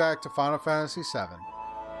circling back to Final Fantasy VII.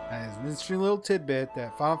 And it's an interesting little tidbit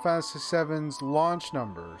that Final Fantasy VII's launch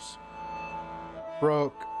numbers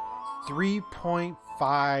broke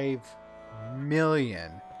 3.5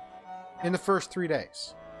 million in the first 3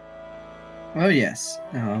 days. Oh yes.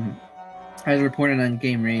 As reported on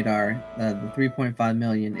Game Radar, the 3.5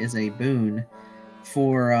 million is a boon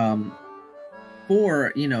for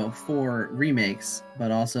remakes, but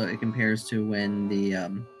also it compares to when the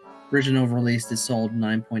original release is sold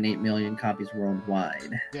 9.8 million copies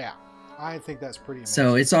worldwide. Yeah, I think that's pretty amazing.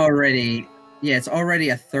 So it's already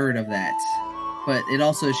a third of that. But it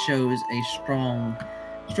also shows a strong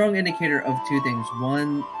indicator of two things.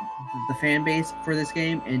 One, the fan base for this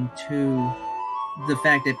game, and two, the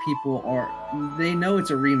fact that they know it's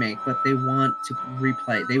a remake, but they want to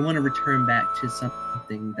replay. They want to return back to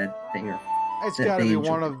something that It's got to be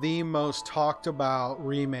one of the most talked about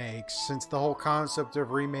remakes, since the whole concept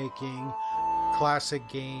of remaking classic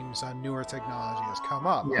games on newer technology has come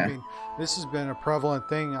up. Yeah. I mean, this has been a prevalent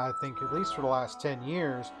thing, I think, at least for the last 10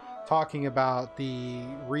 years, talking about the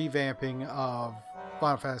revamping of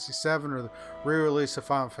Final Fantasy VII, or the re-release of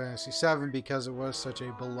Final Fantasy VII, because it was such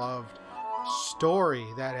a beloved story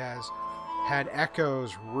that has had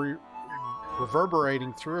echoes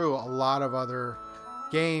reverberating through a lot of other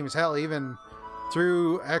games. Hell, even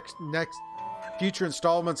through future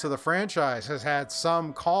installments of the franchise has had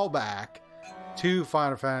some callback to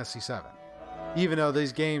Final Fantasy VII, even though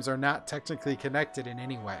these games are not technically connected in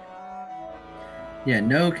any way. Yeah,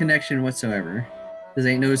 no connection whatsoever. This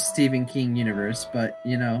ain't no Stephen King universe, but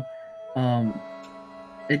it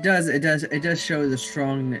does show the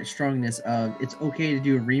strongness of it's okay to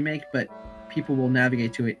do a remake, but people will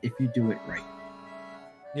navigate to it if you do it right.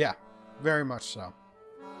 Yeah, very much so.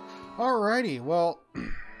 Alrighty, well,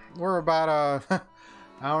 we're about an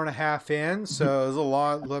hour and a half in, so there's a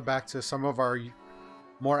lot. Look back to some of our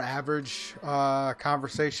more average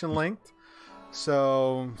conversation length.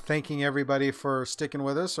 So, thanking everybody for sticking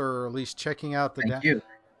with us, or at least checking out the. Thank you.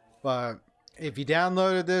 But if you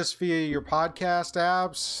downloaded this via your podcast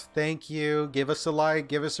apps, thank you. Give us a like,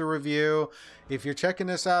 give us a review. If you're checking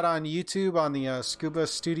this out on YouTube, on the Scuba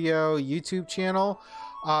Studio YouTube channel,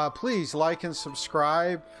 please like and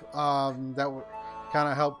subscribe. That would kind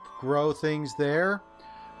of help grow things there.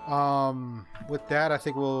 With that, I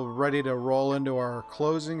think we're ready to roll into our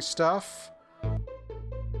closing stuff.